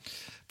sometime.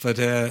 But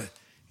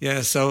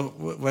Yeah, so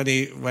when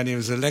he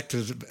was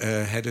elected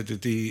head of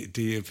the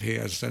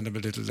DUP, I sent him a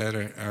little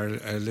letter or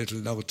a little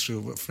note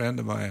through a friend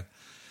of mine.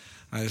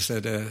 I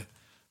said,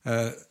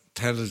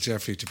 tell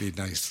Jeffrey to be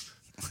nice.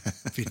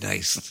 Be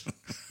nice.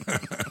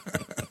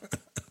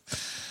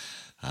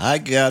 I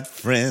got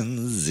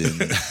friends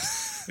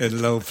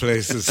in low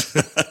places.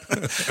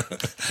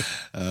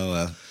 Oh,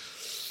 well.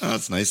 Oh,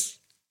 that's nice.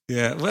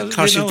 Yeah, well, of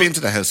course, you've been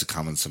to the House of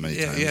Commons so many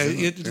times. Yeah,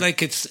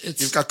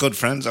 you've got good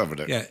friends over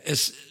there. Yeah,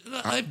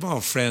 I have more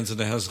friends in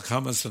the House of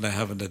Commons than I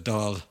have in the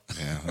Dáil.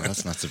 Yeah, well,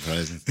 that's not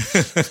surprising.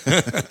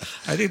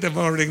 I think they're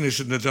more English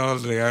in the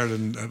Dáil than they are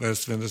in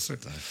Westminster.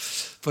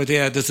 But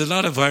yeah, there's a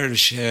lot of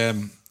Irish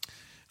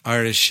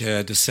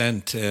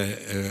descent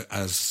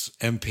as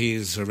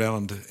MPs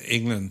around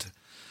England,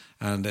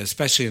 and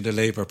especially in the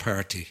Labour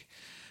Party.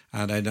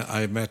 And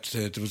I met,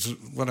 there was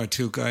one or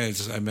two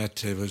guys I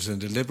met was in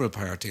the Liberal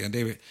Party, and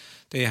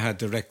they had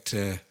direct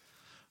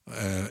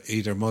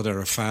either mother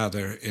or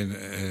father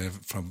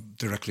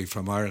directly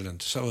from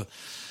Ireland. So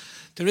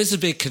there is a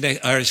big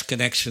Irish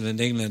connection in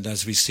England,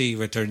 as we see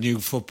with their new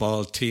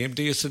football team.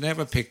 They used to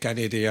never pick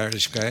any of the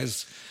Irish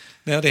guys.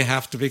 Now they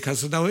have to because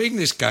there's no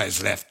English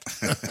guys left.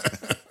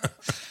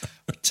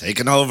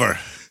 Taking over.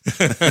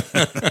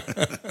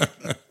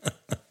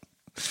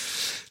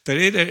 They're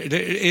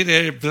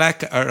either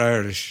black or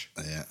Irish.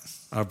 Yeah.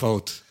 Or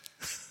both.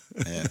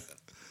 Yeah.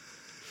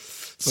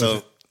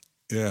 So,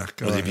 yeah,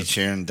 will you be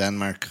cheering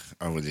Denmark,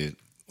 or would you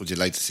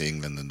like to see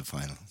England in the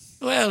final?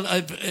 Well,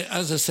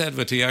 as I said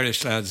with the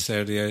Irish lads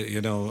there,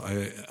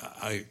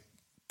 I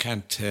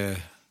can't.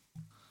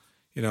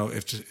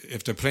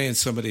 If they're playing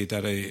somebody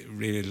that I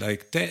really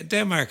like,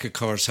 Denmark, of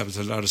course, has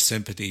a lot of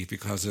sympathy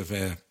because of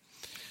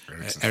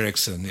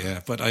Eriksson.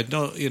 Yeah, but I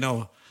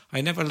know, I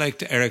never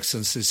liked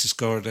Eriksson since he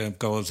scored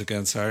goals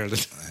against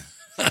Ireland.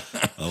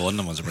 Well, one of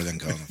them was a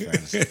brilliant goal, in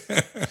fairness.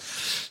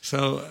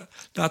 So,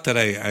 not that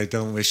I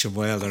don't wish him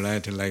well or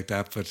anything like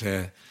that, but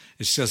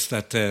it's just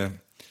that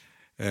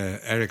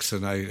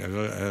Eriksson,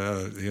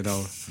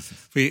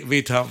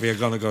 we thought we were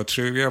going to go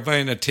through. We were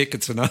buying the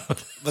tickets and all.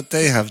 But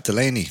they have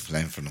Delaney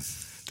playing for them.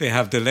 They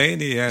have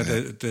Delaney, yeah.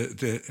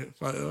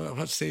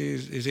 What's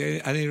is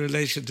he any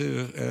relation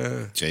to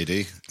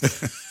JD?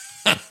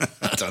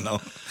 I don't know.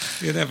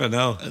 You never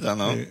know. I don't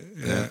know.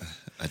 Yeah.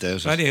 I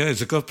doubt it. Anyhow,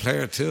 he's a good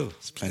player too.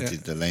 There's plenty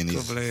of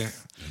Delaney's. Good player.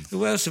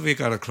 Who else have we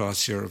got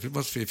across Europe? It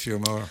must be a few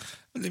more.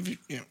 Well,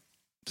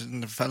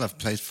 didn't the fella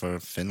play for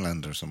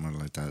Finland or somewhere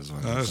like that as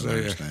well? Oh, so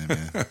yeah.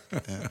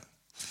 Yeah.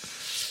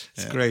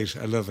 It's great.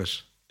 I love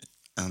it.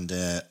 And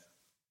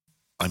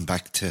I'm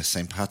back to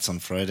St. Pat's on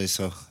Friday,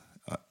 so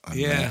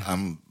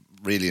I'm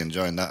really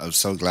enjoying that. I was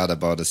so glad I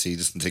bought a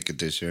season ticket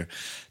this year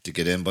to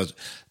get in, but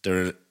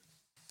they're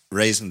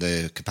raising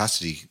the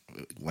capacity,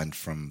 went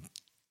from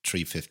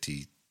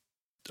 350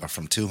 or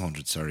from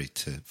 200,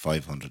 to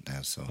 500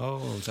 now. So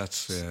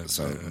that's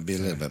so it'll be a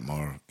little bit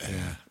more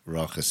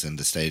raucous in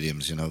the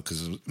stadiums,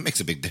 because it makes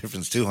a big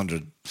difference.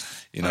 200,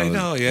 I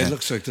know. Yeah, it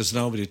looks like there's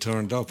nobody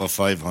turned up. But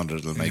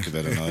 500 will make a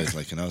bit of noise,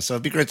 So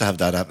it'd be great to have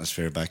that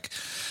atmosphere back.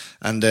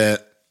 And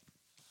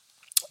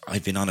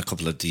I've been on a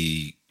couple of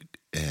the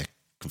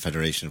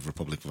Confederation of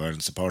Republic of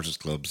Ireland supporters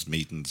clubs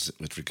meetings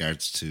with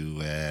regards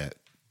to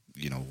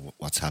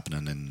what's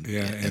happening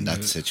in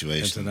that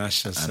situation,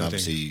 international and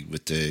obviously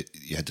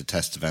you had the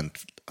test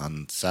event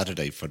on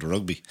Saturday for the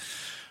rugby,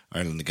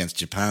 Ireland against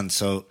Japan.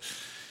 So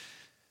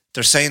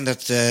they're saying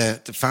that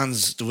there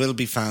will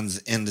be fans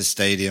in the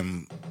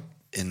stadium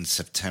in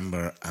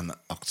September and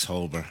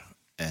October,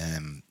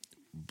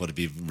 but it'd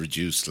be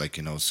reduced,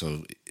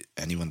 so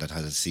anyone that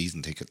had a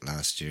season ticket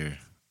last year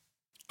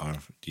or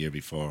the year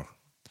before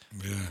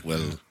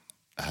will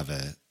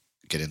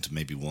get into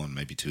maybe one,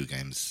 maybe two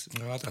games.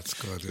 Oh, that's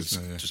good,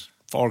 isn't it? Just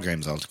 4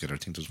 games altogether. I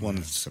think there's one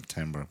in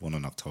September, one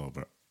in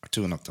October, or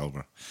 2 in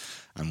October,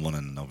 and 1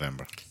 in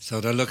November. So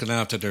they're looking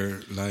after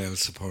their loyal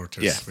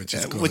supporters, which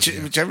is good.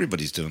 Which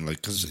everybody's doing,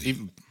 because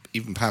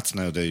even Pats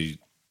now,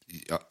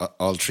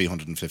 all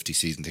 350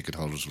 season ticket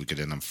holders will get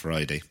in on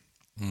Friday,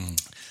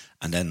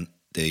 and then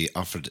they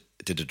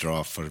did a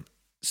draw for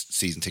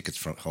season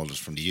tickets holders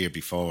from the year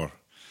before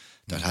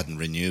that hadn't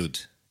renewed.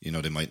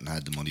 They mightn't have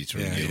had the money to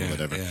renew or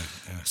whatever. Yeah.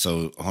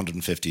 So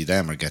 150 of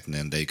them are getting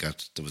in. There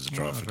was a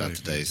draw for that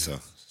today. Good,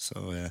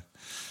 so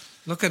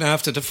looking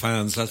after the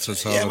fans, that's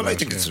what's all about. Yeah, well, I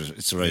think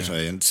it's the right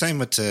way. And same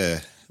with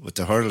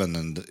the hurling,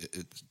 and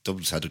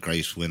Dubs had a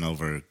great win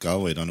over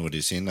Galway. I don't know whether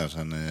you've seen that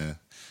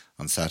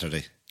on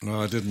Saturday.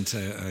 No, I didn't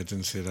see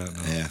that.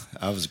 No. Yeah,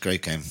 that was a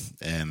great game.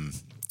 And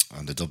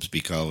the Dubs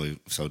beat Galway,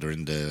 so they're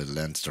in the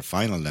Leinster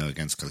final now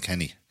against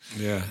Kilkenny.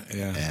 Yeah.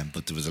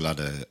 But there was a lot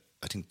of,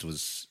 I think there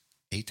was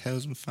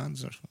 8,000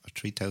 fans or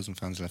 3,000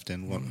 fans left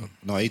in.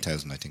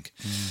 8,000, I think,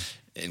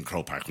 in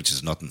Croke Park, which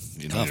is nothing.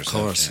 Of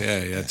course,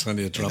 it's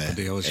only a drop in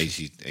the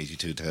ocean.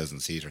 82,000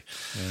 seater.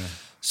 Yeah.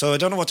 So I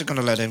don't know what they're going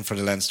to let in for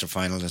the Leinster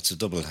final. It's a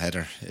double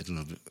header.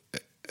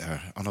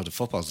 The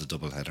football's a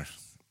double header.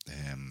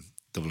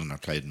 Dublin are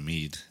played in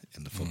Meath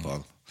in the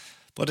football,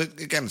 But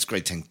again, it's a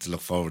great thing to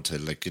look forward to,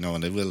 like, you know,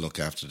 and they will look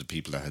after the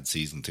people that had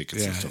season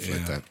tickets and stuff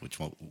like that, which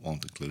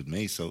won't include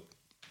me. So,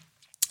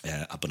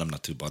 but I'm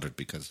not too bothered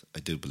because I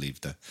do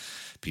believe that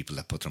people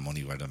that put their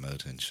money where their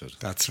mouth in should.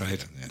 That's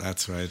right.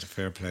 That's right.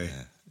 Fair play.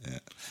 Yeah.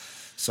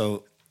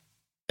 So,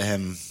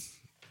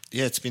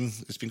 it's been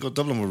good.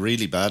 Dublin were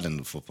really bad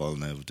in football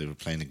now. They were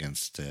playing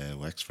against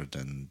Wexford,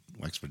 and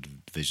Wexford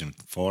Division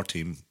 4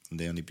 team, and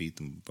they only beat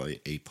them by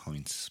 8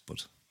 points.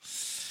 But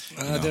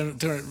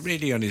they're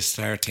really only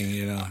starting,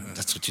 you know.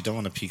 That's what you don't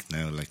want to peak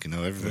now. Like, you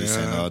know, everybody's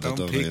saying, "Oh, don't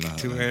peak, you know,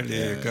 too early.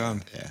 You're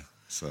gone." Yeah.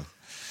 So.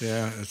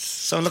 Yeah,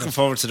 so I'm looking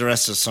forward to the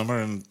rest of the summer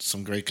and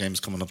some great games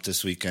coming up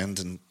this weekend,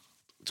 and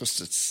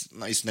just it's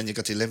nice. And then you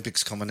got the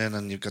Olympics coming in,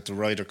 and you've got the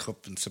Ryder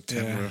Cup in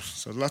September.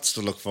 So lots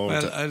to look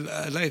forward to.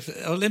 I like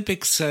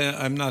Olympics.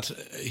 I'm not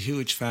a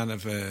huge fan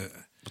of.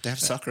 But they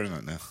have soccer in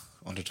it now,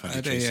 under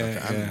 23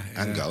 soccer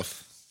and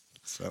golf.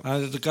 So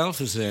the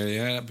golf is there.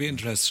 Yeah, I'd be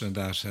interested in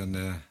that. And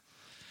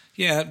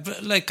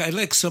but like I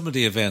like some of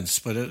the events,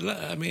 but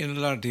I mean a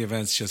lot of the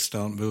events just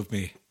don't move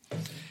me,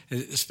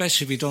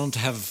 especially if we don't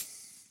have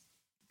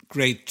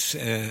great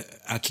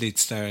athlete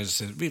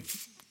stars.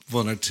 We've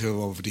one or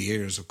two over the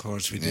years, of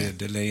course. We did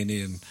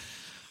Delaney and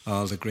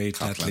all the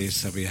great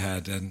athletes that we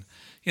had, and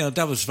you know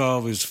that was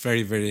always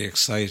very, very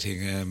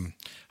exciting.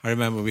 I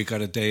remember we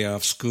got a day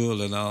off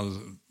school and all.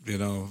 You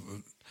know,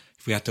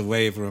 we had to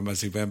wave him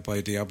as he went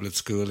by the Oblet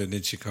School in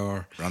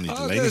Inchicore. Ronnie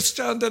Delaney. There's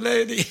John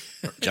Delaney.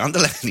 John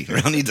Delaney.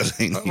 Ronnie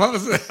Delaney. What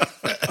was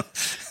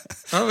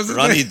it?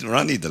 Ronnie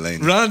Delaney.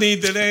 Ronnie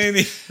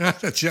Delaney.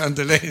 John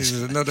Delaney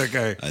is another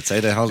guy. I'd say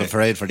they hold a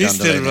parade for John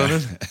Delaney.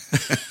 He's still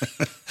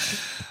running.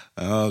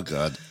 Oh,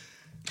 God.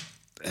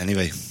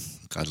 Anyway,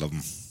 God love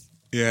him.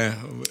 Yeah,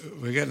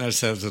 we're getting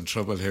ourselves in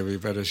trouble here. We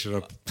better shut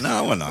up.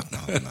 No, we're not. No.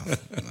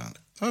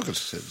 Look,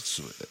 it's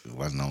a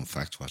well-known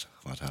fact what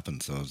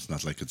happened, so it's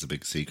not like it's a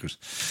big secret.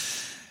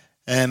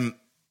 There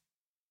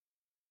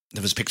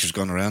was pictures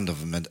going around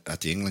of him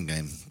at the England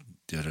game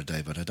the other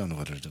day, but I don't know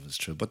whether it was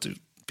true. But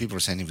people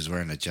were saying he was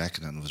wearing a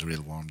jacket and it was a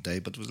real warm day,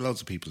 but there was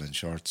loads of people in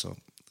shorts, so it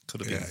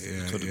could have been.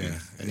 Could have been.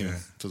 Anyway,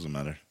 it doesn't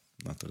matter.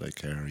 Not that I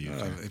care or you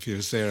care. If he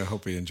was there, I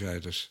hope he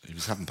enjoyed it. He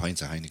was having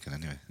pints of Heineken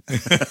anyway.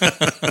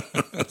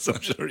 So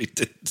I'm sure he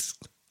did.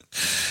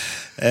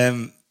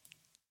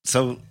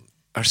 So,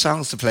 our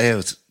songs to play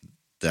out,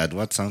 Dad.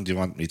 What song do you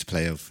want me to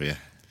play out for you?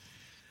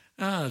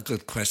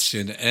 Good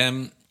question.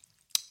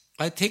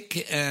 I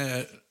think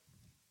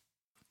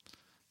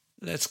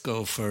let's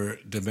go for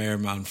The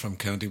Merman from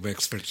County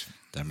Wexford.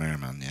 The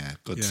Merman,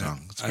 good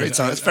song. It's a great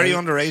song. It's a very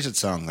underrated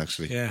song,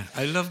 actually. Yeah,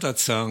 I love that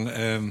song.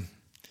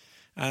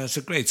 And it's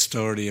a great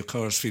story, of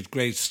course. We've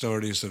great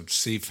stories of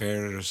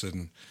seafarers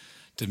and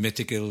the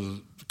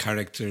mythical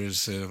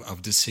characters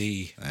of the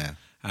sea. Yeah.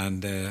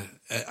 And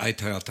I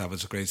thought that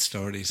was a great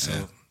story,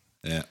 so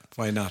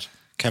why not?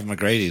 Kevin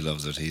McGrady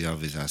loves it. He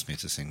always asked me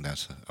to sing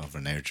that over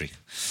in Airdrie.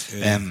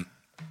 Yeah. And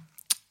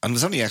it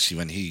was only actually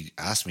when he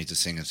asked me to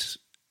sing it,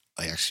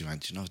 I actually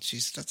went,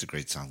 geez, that's a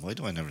great song. Why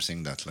do I never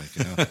sing that?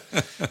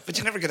 But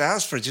you never get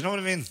asked for it. Do you know what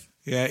I mean?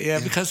 Yeah,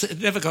 because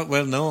it never got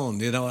well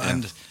known,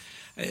 and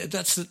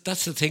that's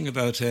the thing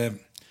about,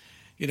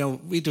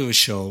 we do a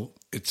show.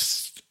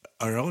 It's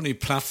our only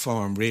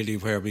platform really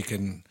where we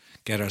can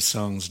get our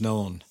songs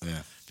known.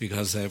 Yeah.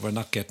 Because we're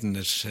not getting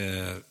it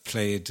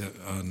played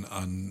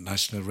on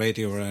national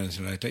radio or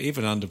anything like that,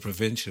 even on the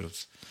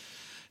provincials.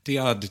 The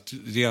odd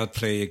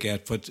play you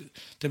get, but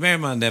the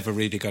Merman never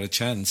really got a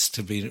chance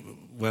to be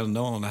well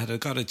known. Had I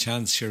got a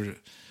chance, I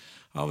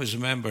always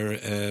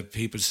remember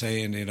people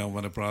saying,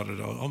 when I brought it,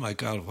 oh my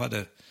God, what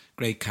a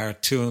great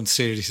cartoon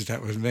series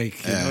that would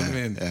make. You know what I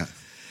mean?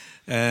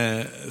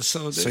 Yeah.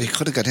 So you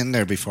could have got in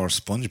there before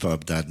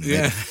SpongeBob, Dad, and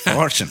made a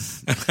fortune.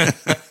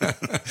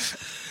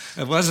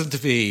 It wasn't to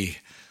be.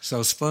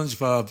 So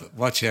SpongeBob,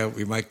 watch out,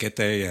 we might get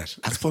there yet.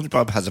 And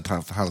SpongeBob has a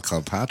pal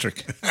called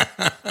Patrick.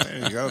 There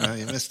you go. Now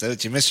you missed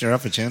out. You missed your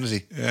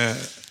opportunity. Yeah,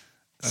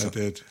 I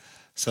did.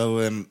 So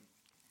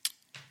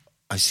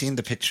I seen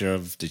the picture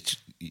of.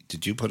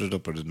 Did you put it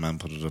up or did Man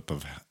put it up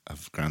of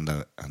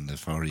Granda and the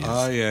 4 years?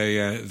 Oh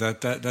yeah.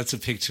 That's a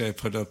picture I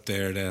put up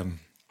there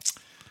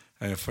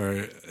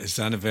for his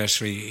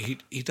anniversary.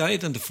 He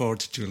died on the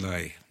 4th of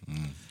July.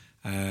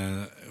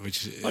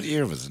 What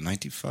year was it?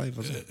 95,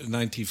 was it?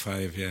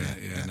 95,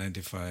 yeah,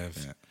 95.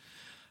 Yeah.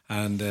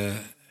 And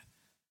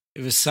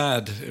it was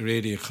sad,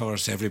 really, of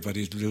course.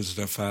 Everybody loses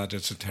their father.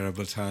 It's a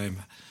terrible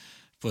time.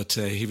 But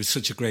he was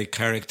such a great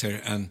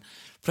character and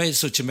played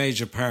such a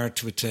major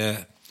part with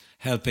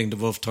helping the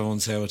Wolf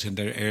Tones out in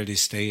their early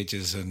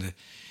stages. And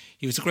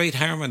he was a great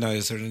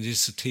harmoniser and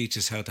used to teach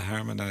us how to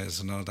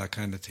harmonise and all that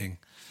kind of thing.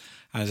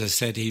 As I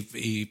said,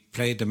 he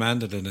played the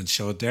mandolin and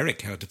showed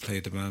Derek how to play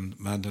the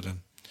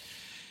mandolin.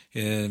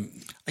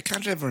 I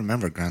can't ever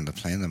remember Granda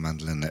playing the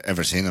mandolin. I've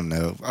ever seen him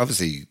now.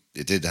 Obviously,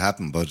 it did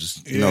happen, but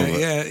he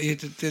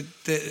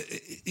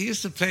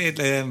used to play it.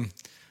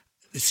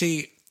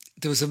 See,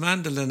 there was a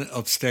mandolin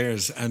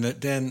upstairs, and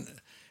then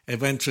it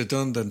went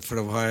redundant for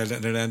a while,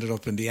 and it ended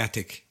up in the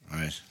attic.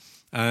 Right.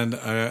 And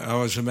I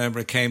always remember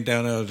I came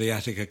down out of the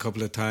attic a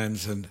couple of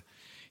times and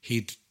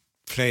he'd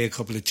play a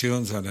couple of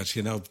tunes on it,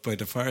 by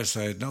the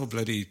fireside. No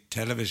bloody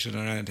television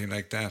or anything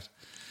like that.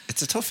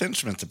 It's a tough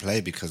instrument to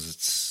play because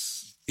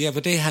it's... Yeah,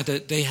 but they had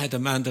a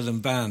mandolin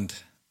band.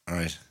 All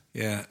right.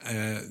 Yeah,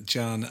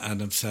 John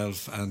and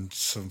himself and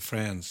some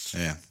friends.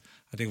 Yeah.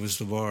 I think it was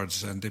the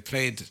Wards, and they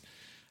played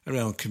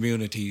around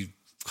community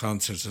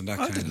concerts and that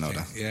kind of thing. I didn't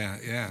know that. Yeah.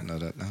 I didn't know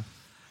that, no.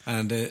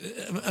 And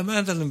a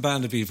mandolin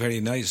band would be very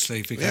nice,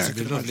 because it'd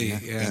be lovely.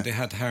 Imagine, they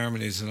had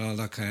harmonies and all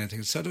that kind of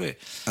thing. So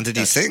and did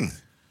he sing?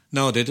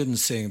 No, they didn't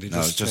sing. They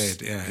just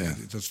played. Yeah,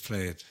 they just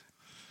played.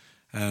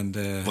 And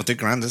what did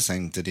Granda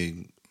sing? Did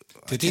he?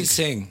 He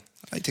sing?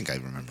 I think I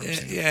remember him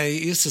singing. Yeah,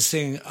 he used to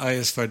sing "I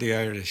is for the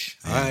Irish."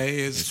 Yeah. I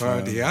is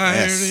for the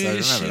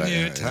Irish in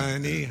your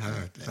tiny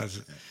heart.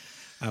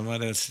 And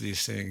what else did he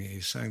sing? He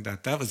sang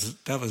that. That was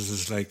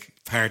his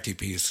party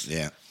piece.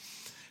 Yeah.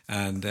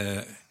 And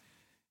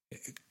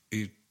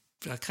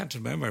I can't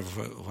remember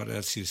what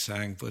else he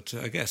sang, but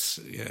I guess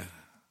yeah.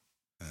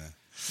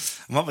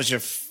 And what was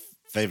your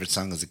favourite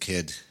song as a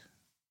kid?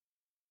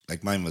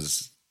 Like mine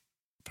was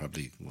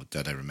probably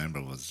that I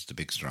remember was The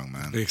Big Strong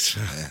Man. Big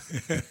Strong.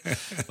 Yeah.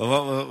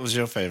 Well, what was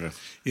your favourite?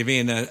 You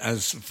mean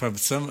as from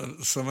someone?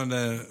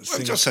 Well,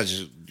 just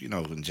as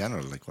in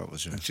general. Like, what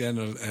was your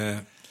general?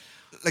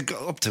 Like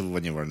up to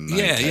when you were 9,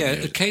 yeah. 10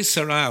 years. Kay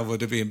Sarah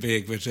would have been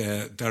big with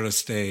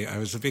Doris Day. I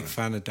was a big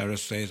fan of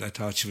Doris Day. I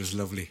thought she was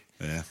lovely.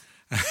 Yeah.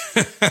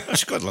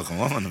 She's a good looking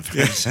woman, of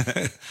course.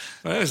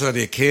 Well, I was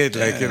only a kid,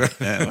 Yeah,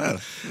 well,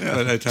 yeah.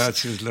 But I thought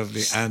she was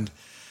lovely. And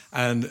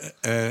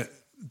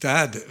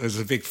Dad was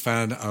a big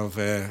fan of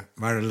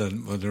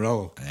Marilyn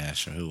Monroe. Yeah,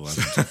 sure, who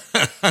wasn't?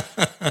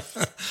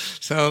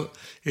 So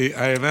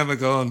I remember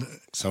going...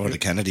 So were the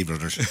Kennedy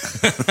brothers.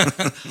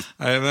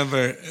 I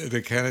remember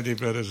the Kennedy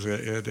brothers,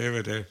 they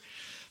were there.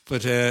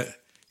 But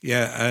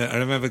I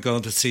remember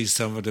going to see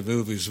some of the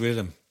movies with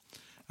him.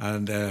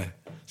 And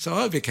so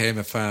I became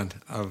a fan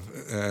of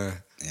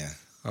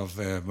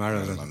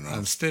Marilyn.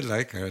 And still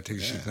like her. I think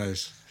she's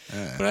nice.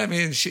 Yeah. But I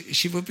mean,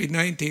 she would be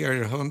 90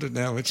 or 100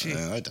 now, would she?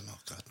 I don't know.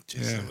 God,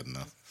 jeez, I wouldn't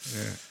know.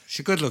 Yeah. She's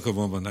a good looking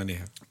woman,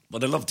 anyhow.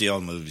 But I love the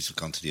old movies. We've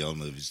gone to the old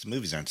movies. The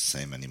movies aren't the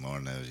same anymore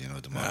now,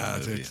 the modern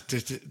movie.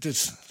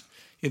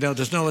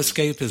 There's no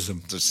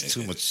escapism. There's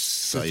too much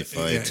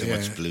sci-fi, too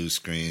much blue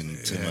screen,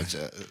 too much...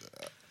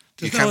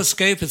 There's no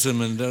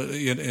escapism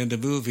in the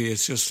movie.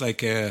 It's just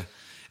like a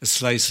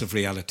slice of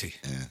reality.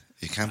 Yeah,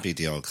 you can't beat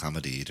the old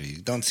comedy either. You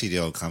don't see the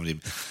old comedy.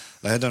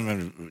 Like, I don't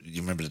remember.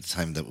 You remember the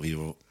time that we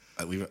were.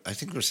 I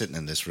think we were sitting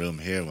in this room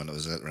here when it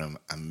was that room,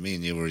 and me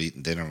and you were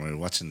eating dinner. and We were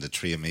watching The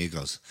Three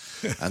Amigos,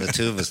 and the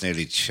two of us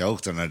nearly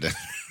choked on our dinner.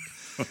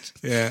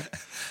 Yeah,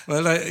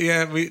 well,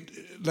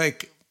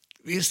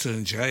 we used to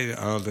enjoy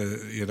all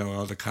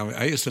the comedy.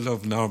 I used to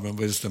love Norman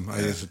Wisdom.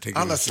 I used to think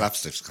all that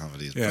slapstick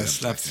comedy.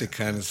 Slapstick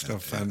kind of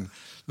stuff. And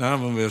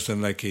Norman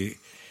Wisdom, he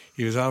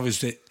was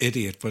always the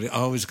idiot, but he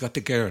always got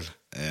the girl.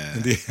 Yeah.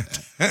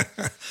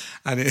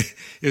 And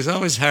he was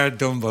always hard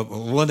done, but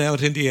won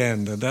out in the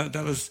end, and that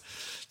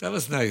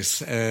was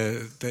nice.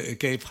 It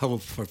gave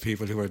hope for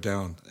people who were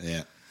down.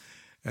 Yeah.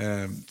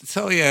 I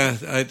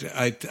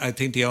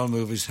think the old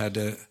movies had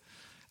a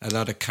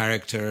lot of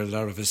character, a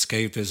lot of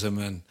escapism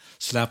and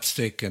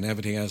slapstick and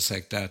everything else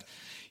like that.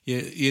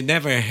 You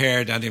never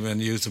heard anyone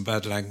using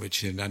bad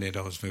language in any of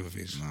those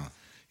movies.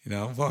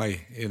 No.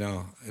 Why? They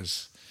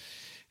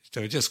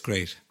were just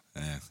great.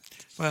 Yeah.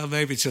 Well,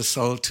 maybe it's just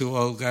two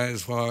old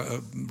guys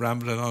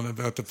rambling on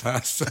about the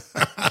past.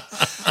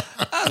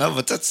 No,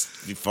 but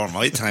that's before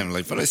my time.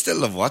 But I still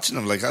love watching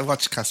them. I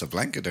watched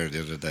Casablanca there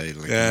the other day.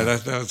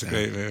 That was a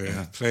great movie.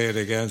 Yeah. Play it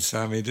again,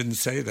 Sam. He didn't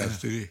say that,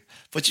 did he?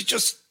 But you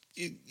just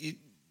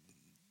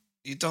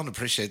you don't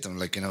appreciate them.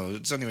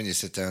 It's only when you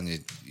sit down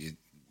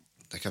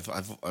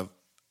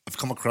I've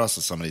come across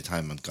it so many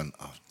times and gone,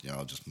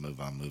 I'll just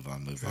move on.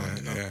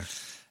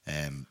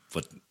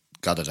 But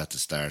got it at the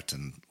start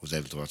and was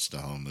able to watch the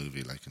whole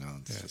movie.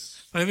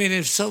 I mean,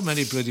 there's so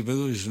many bloody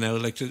movies now.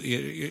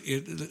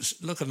 You're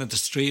looking at the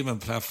streaming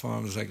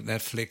platforms like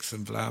Netflix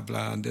and blah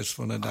blah, and this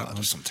one and that one.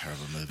 There's some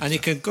terrible movies. And you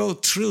can go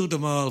through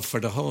them all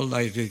for the whole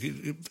night.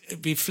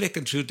 You'd be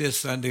flicking through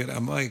this and that. Oh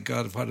my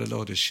God, what a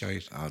load of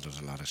shite! Oh, there's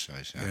a lot of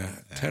shite. Yeah,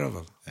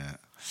 terrible. Yeah.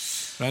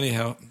 But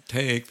anyhow,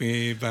 take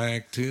me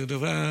back to the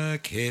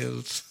Black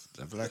Hills.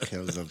 The Black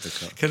Hills of the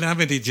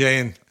Calamity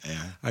Jane.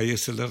 Yeah, I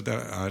used to love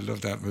that. I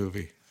love that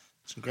movie.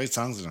 Some great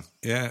songs in it.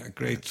 Yeah,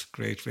 great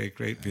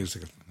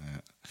musical.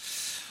 Yeah.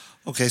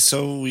 Okay,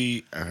 so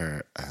we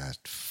are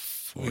at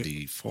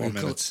 44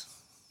 minutes.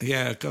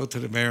 Go to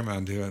the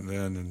Merman do it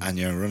then. And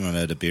you're running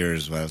out of beer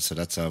as well, so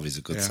that's always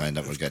a good sign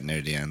that we're getting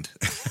near the end.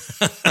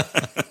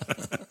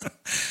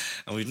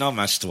 And we've no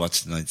match to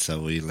watch tonight, so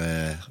we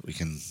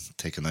can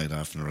take a night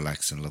off and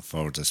relax and look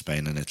forward to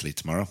Spain and Italy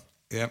tomorrow.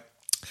 Yep.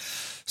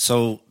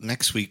 So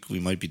next week we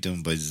might be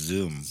doing by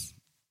Zoom.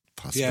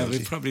 Yeah, we'll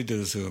probably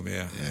do Zoom.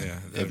 Yeah.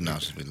 If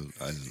not,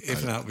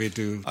 we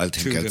do. I'll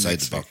think outside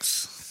the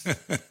box.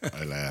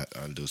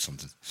 I'll do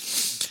something.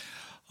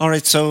 All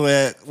right,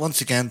 so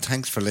once again,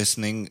 thanks for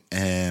listening.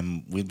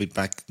 We'll be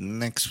back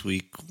next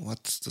week.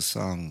 What's the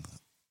song?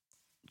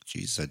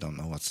 Jeez, I don't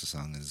know what the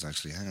song is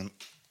actually. Hang on.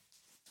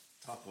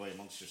 Talk away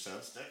amongst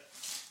yourselves there.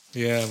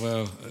 Yeah,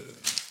 well...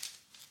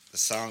 the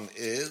song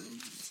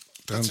is...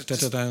 That's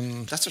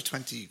our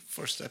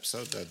 21st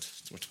episode, Dad.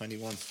 We're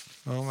 21.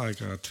 Oh my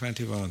God,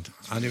 21.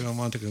 Anyone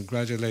want to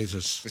congratulate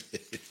us?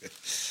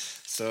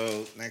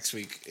 So next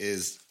week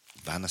is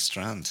Vanna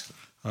Strand.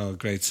 Oh,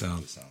 great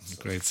song.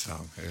 Great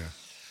song, yeah.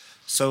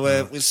 So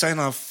we'll sign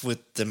off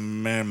with the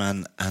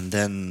Merman, and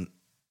then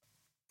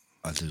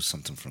I'll do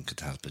something from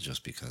Catalpa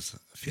just because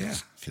I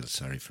feel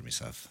sorry for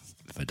myself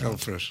if I don't. Go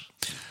for it.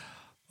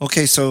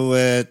 Okay, so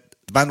the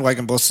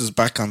bandwagon bus is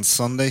back on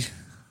Sunday.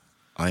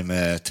 I'm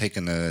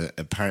taking a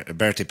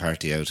birthday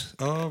party out.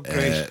 Oh,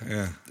 great!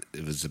 Yeah,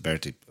 it was a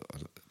birthday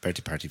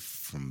party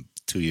from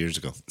 2 years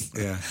ago.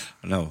 Yeah,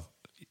 no,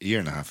 a year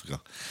and a half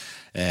ago.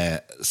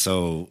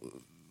 So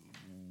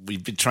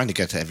we've been trying to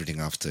get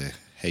everything off the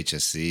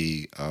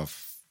HSC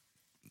of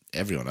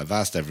everyone. I've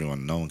asked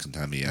everyone. No one can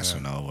tell me yes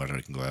or no whether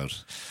I can go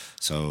out.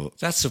 So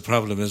that's the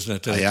problem, isn't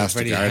it? I asked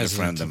a Garda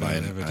friend of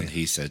mine, and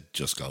he said,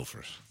 "Just go for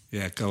it."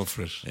 Yeah, go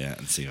for it. Yeah,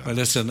 and see. Well,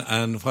 listen,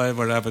 and while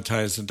we're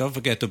advertising, don't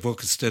forget the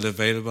book is still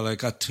available. I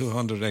got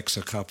 200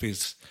 extra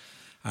copies,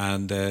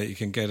 and you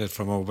can get it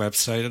from our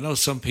website. I know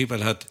some people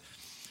had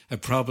a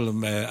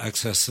problem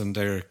accessing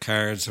their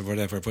cards or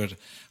whatever, but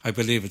I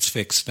believe it's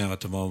fixed now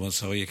at the moment,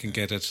 so you can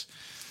get it.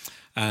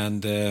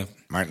 And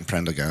Martin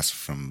Prendergast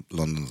from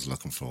London is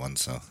looking for one,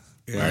 so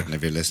Martin,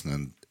 if you're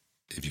listening,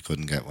 if you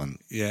couldn't get one,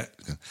 yeah.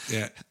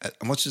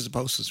 How much is the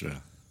postage with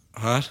it?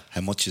 What?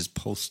 How much is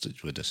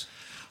postage with it?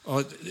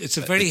 Oh, it's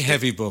a very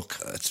heavy book.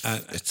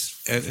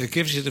 It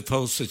gives you the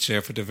postage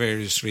there for the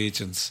various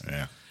regions.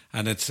 Yeah,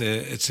 and it's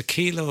a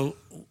kilo,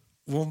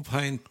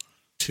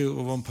 1.2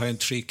 or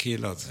 1.3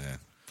 kilos. Yeah,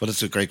 but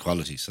it's a great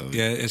quality. So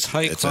yeah, it's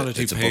high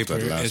quality it's a paper.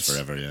 Book that lasts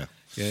forever.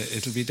 Yeah,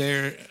 it'll be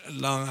there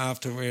long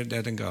after we're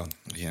dead and gone.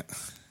 Yeah,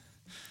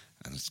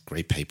 and it's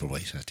great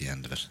paperweight at the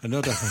end of it.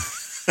 Another.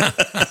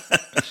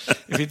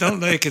 If you don't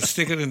like it,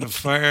 stick it in the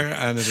fire,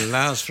 and it'll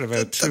last for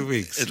about 2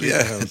 weeks.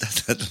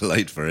 That'll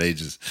light for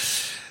ages.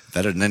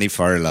 Better than any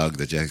fire log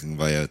that you can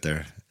buy out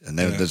there. And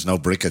now there's no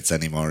briquettes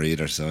anymore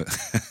either. So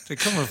they're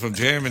coming from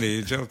Germany.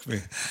 You joke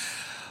me.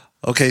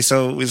 Okay,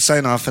 so we'll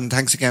sign off, and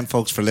thanks again,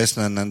 folks, for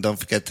listening. And don't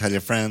forget to tell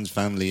your friends,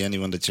 family,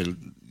 anyone that you're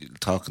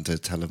talking to,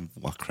 tell them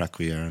what crack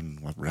we are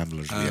and what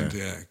ramblers we are.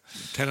 And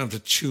tell them to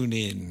tune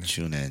in.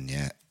 Tune in,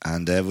 yeah.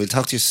 And we'll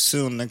talk to you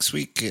soon next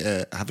week.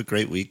 Have a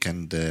great week,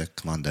 and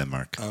come on,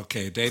 Denmark.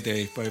 Okay,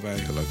 day.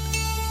 Bye-bye. Good luck.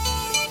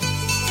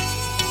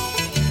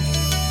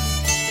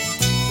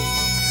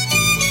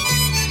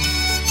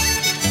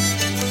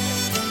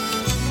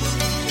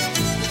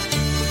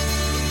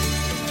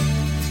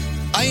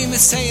 I'm a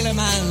sailor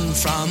man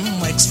from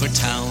Wexford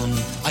town.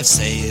 I've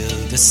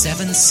sailed the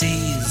 7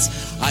 seas.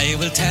 I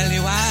will tell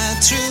you a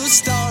true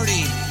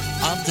story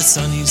of the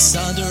sunny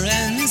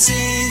southern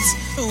seas.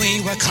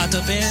 We were caught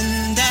up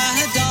in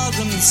the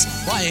doldrums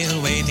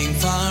while waiting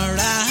for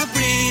a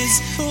breeze,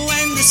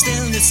 when the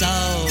stillness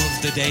of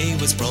the day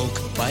was broke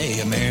by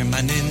a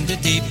merman in the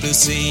deep blue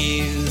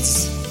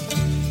seas.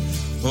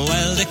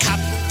 Well, the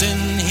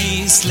captain,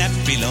 he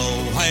slept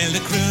below, while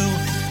the crew,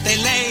 they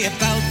lay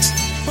about.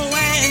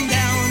 When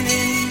down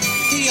in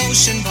the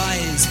ocean,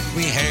 boys,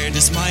 we heard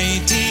his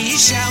mighty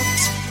shout.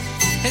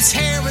 His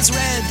hair was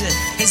red,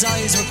 his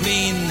eyes were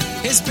green,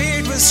 his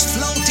beard was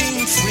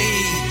floating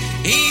free.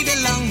 He'd a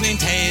long green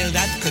tail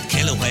that could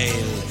kill a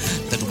whale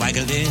that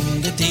waggled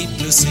in the deep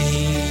blue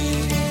sea.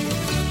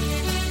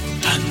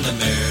 And the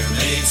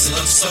mermaids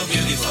looked so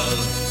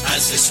beautiful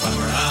as they swam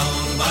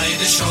around by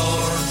the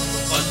shore.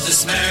 But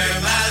this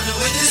merman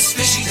with his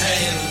fishy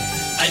tail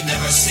I'd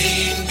never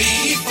seen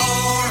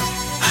before.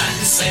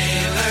 And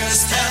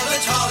sailors tell the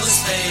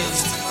tallest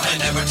tales, I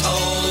never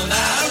told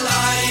a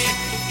lie.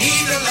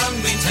 He'd a long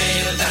green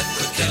tail that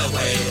could kill a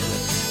whale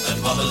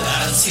that bubbled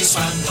as he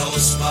swam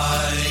close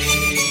by.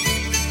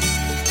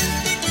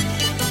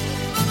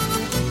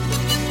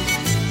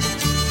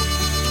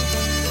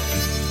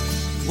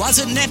 Was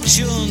it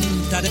Neptune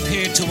that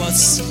appeared to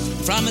us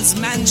from his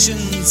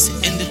mansions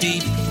in the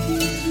deep?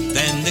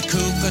 Then the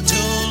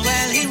Cockatool,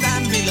 well, he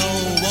ran below,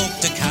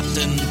 woke the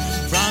captain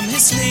from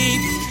his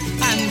sleep.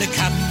 And the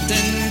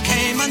captain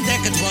came on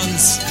deck at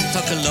once,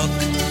 took a look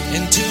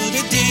into the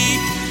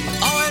deep.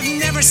 Oh, I've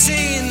never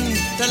seen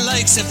the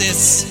likes of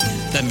this,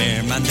 the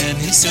merman then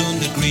he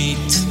soon agreed.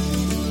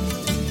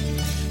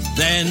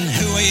 Then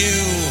who are you,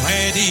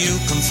 where do you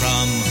come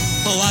from,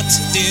 what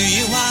do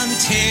you want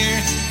here?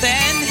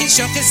 Then he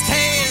shook his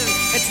tail,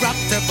 it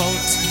rocked their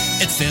boat,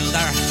 it filled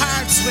our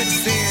hearts with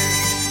fear.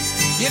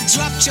 You've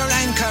dropped your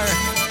anchor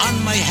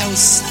on my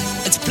house,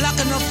 it's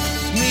blocking up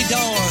me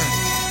door.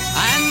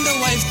 And the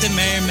wife, the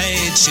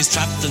mermaid, she's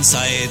trapped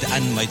inside,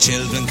 and my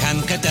children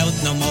can't get out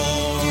no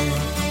more.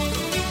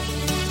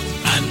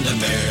 And the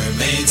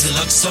mermaids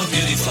looked so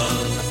beautiful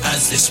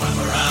as they swam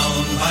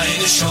around by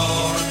the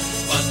shore.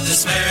 But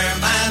this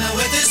merman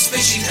with his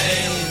fishy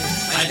tail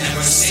I'd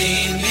never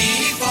seen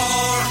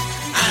before.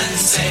 and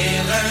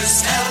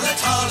sailors tell the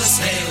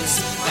tallest tales.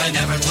 I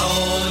never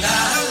told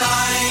a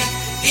lie,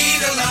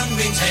 either long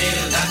green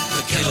tail that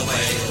could kill a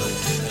whale,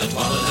 that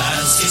wallowed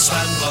as he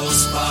swam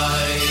close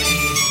by.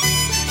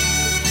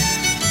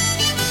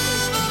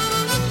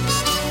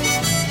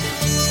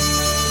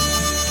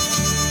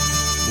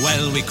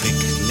 Well, we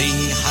quickly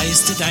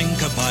hoisted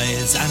anchor,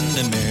 boys, and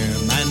the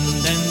merman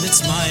then did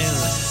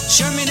smile.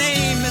 Sure, my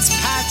name is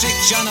Patrick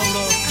John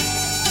O'Rourke,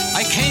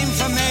 I came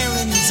from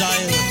Erin's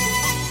Isle.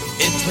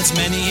 It was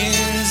many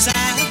years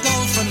ago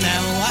from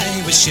now,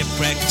 I was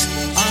shipwrecked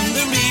on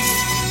the reef,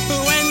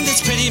 when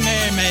this pretty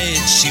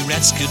mermaid, she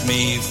rescued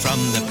me from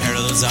the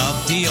perils of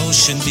the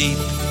ocean deep.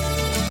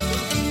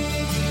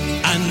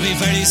 And we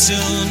very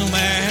soon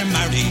were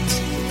married,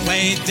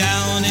 way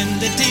down in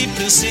the deep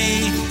blue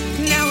sea.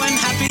 Now I'm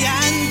happy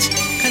and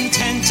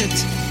contented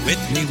with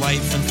me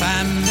wife and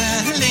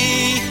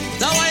family,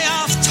 though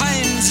I oft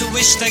times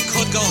wished I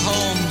could go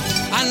home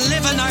and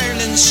live on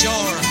Ireland's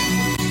shore.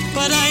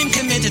 But I'm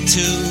committed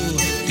to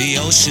the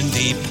ocean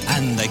deep,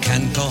 and I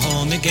can't go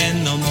home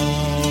again no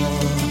more.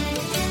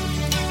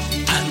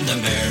 And the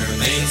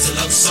mermaids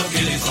looked so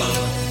beautiful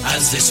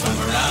as they swam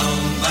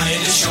around by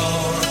the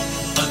shore,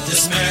 but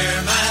this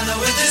merman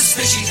with his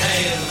fishy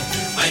tail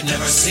I'd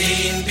never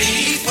seen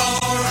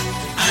before.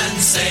 And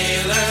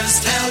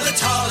sailors tell the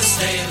tallest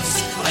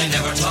tales, I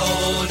never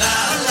told a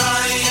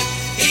lie,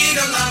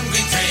 either long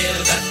green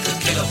tail that could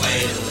kill a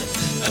whale,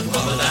 and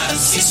wobbled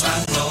as he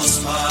swam close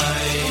by.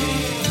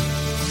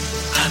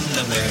 And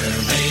the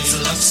mermaids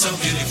looked so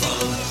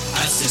beautiful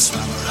as they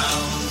swam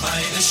around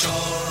by the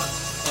shore,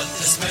 but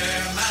this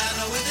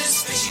merman with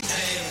his fishy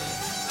tail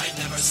I'd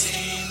never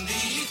seen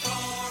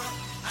before.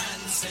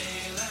 And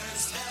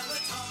sailors tell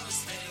the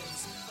tallest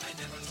tales, I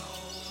never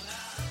told a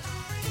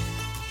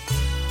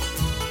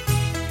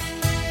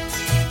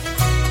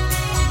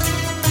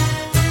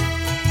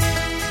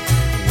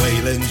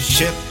Whaling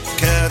ship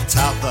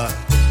Catalpa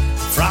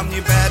from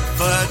New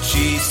Bedford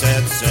she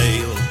set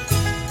sail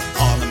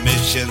on a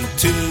mission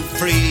to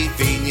free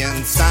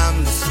Fenian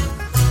sands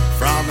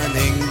from an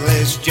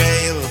English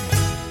jail.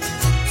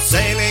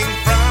 Sailing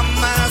from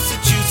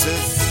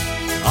Massachusetts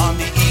on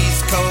the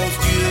East Coast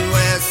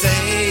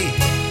USA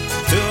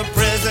to a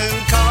prison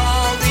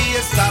called the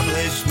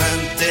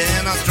Establishment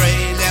in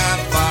Australia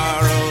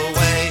far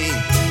away.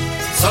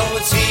 So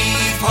it's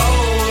heave-ho,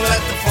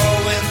 let the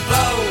forewinds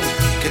blow,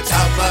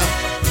 Catalpa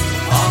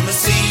on the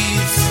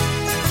seas,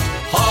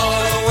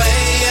 haul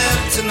away,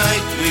 and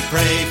tonight we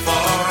pray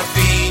for a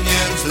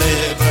Fenian's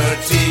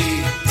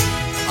liberty.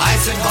 I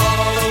said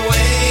haul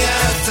away,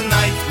 and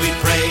tonight we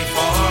pray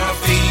for a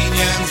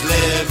Fenian's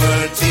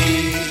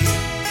liberty.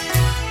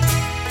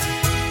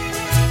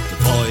 The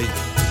boy,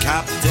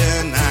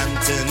 Captain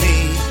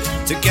Anthony,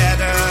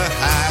 together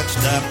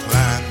hatched a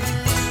plan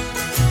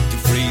to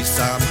free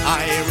some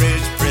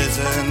Irish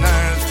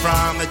prisoners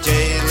from a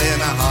jail in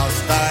a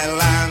hostile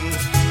land.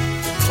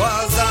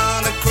 'Twas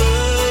on a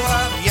crew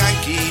of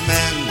Yankee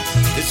men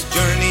this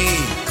journey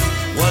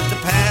would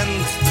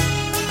depend,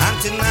 and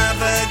to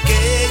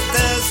navigate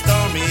the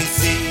stormy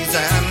seas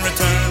and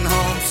return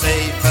home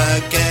safe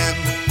again.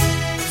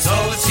 So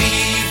it's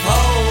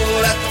heave-ho,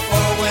 let the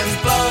forewinds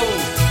blow,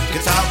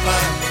 Catalpa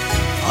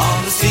on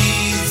the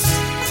seas,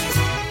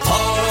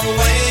 haul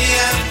away,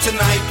 and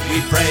tonight we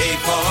pray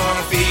for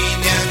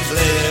Fenian's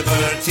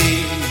liberty.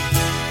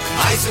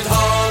 I said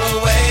haul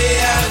away,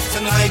 as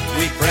tonight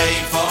we pray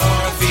for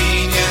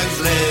Fenian's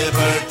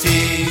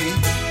liberty.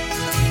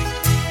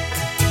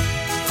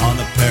 On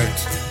a pert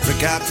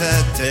regatta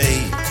day,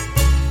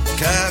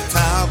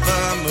 Catalpa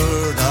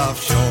moored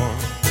offshore,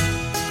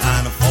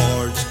 and a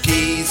forged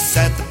key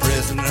set the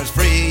prisoners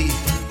free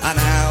and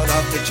out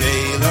of the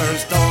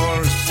jailer's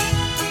doors.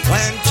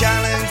 When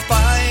challenged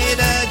by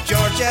the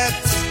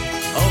Georgette,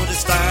 oh, the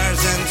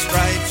stars and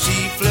stripes she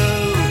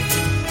flew,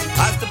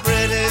 as the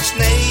British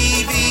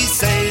Navy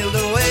sailed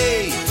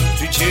away,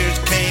 3 cheers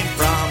came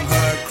from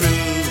her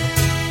crew.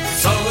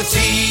 So it's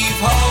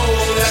heave-ho,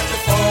 let the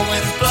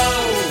forewinds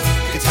blow,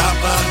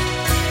 Catalpa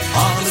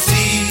on the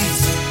seas,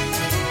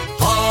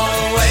 haul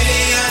away,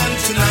 and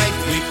tonight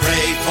we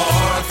pray for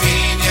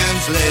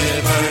Fenian's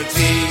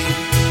liberty.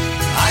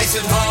 I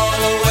said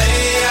haul away,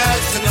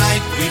 as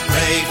tonight we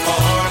pray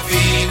for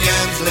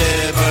Fenian's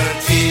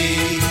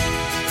liberty.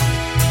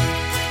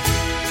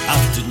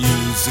 After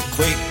news that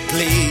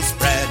quickly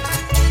spread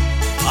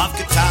of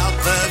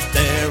Catalpa's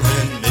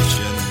daring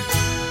mission,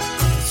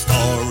 the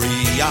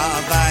story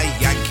of a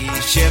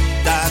Yankee ship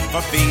that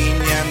for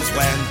Fenians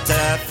went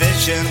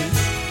a-fishing.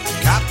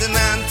 Captain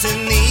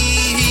Anthony,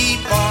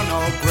 he bore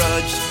no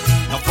grudge,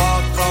 no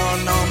fought for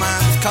no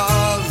man's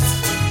cause.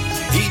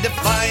 He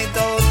defied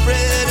those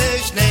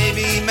British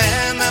Navy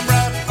men and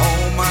brought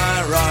home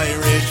our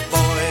Irish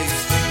boys.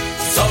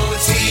 So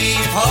it's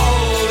heave-ho,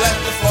 let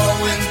the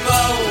forewinds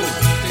blow,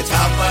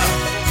 Catalpa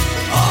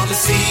on the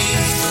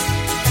seas,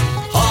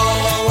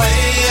 haul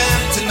away,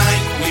 and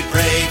tonight we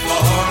pray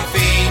for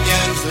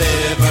Fenian's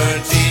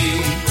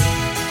liberty.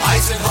 I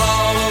said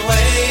haul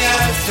away,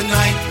 as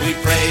tonight we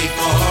pray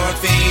for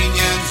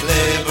Fenian's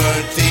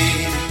liberty.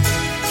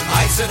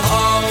 exit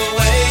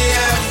hallway,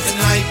 and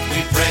tonight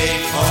we pray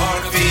for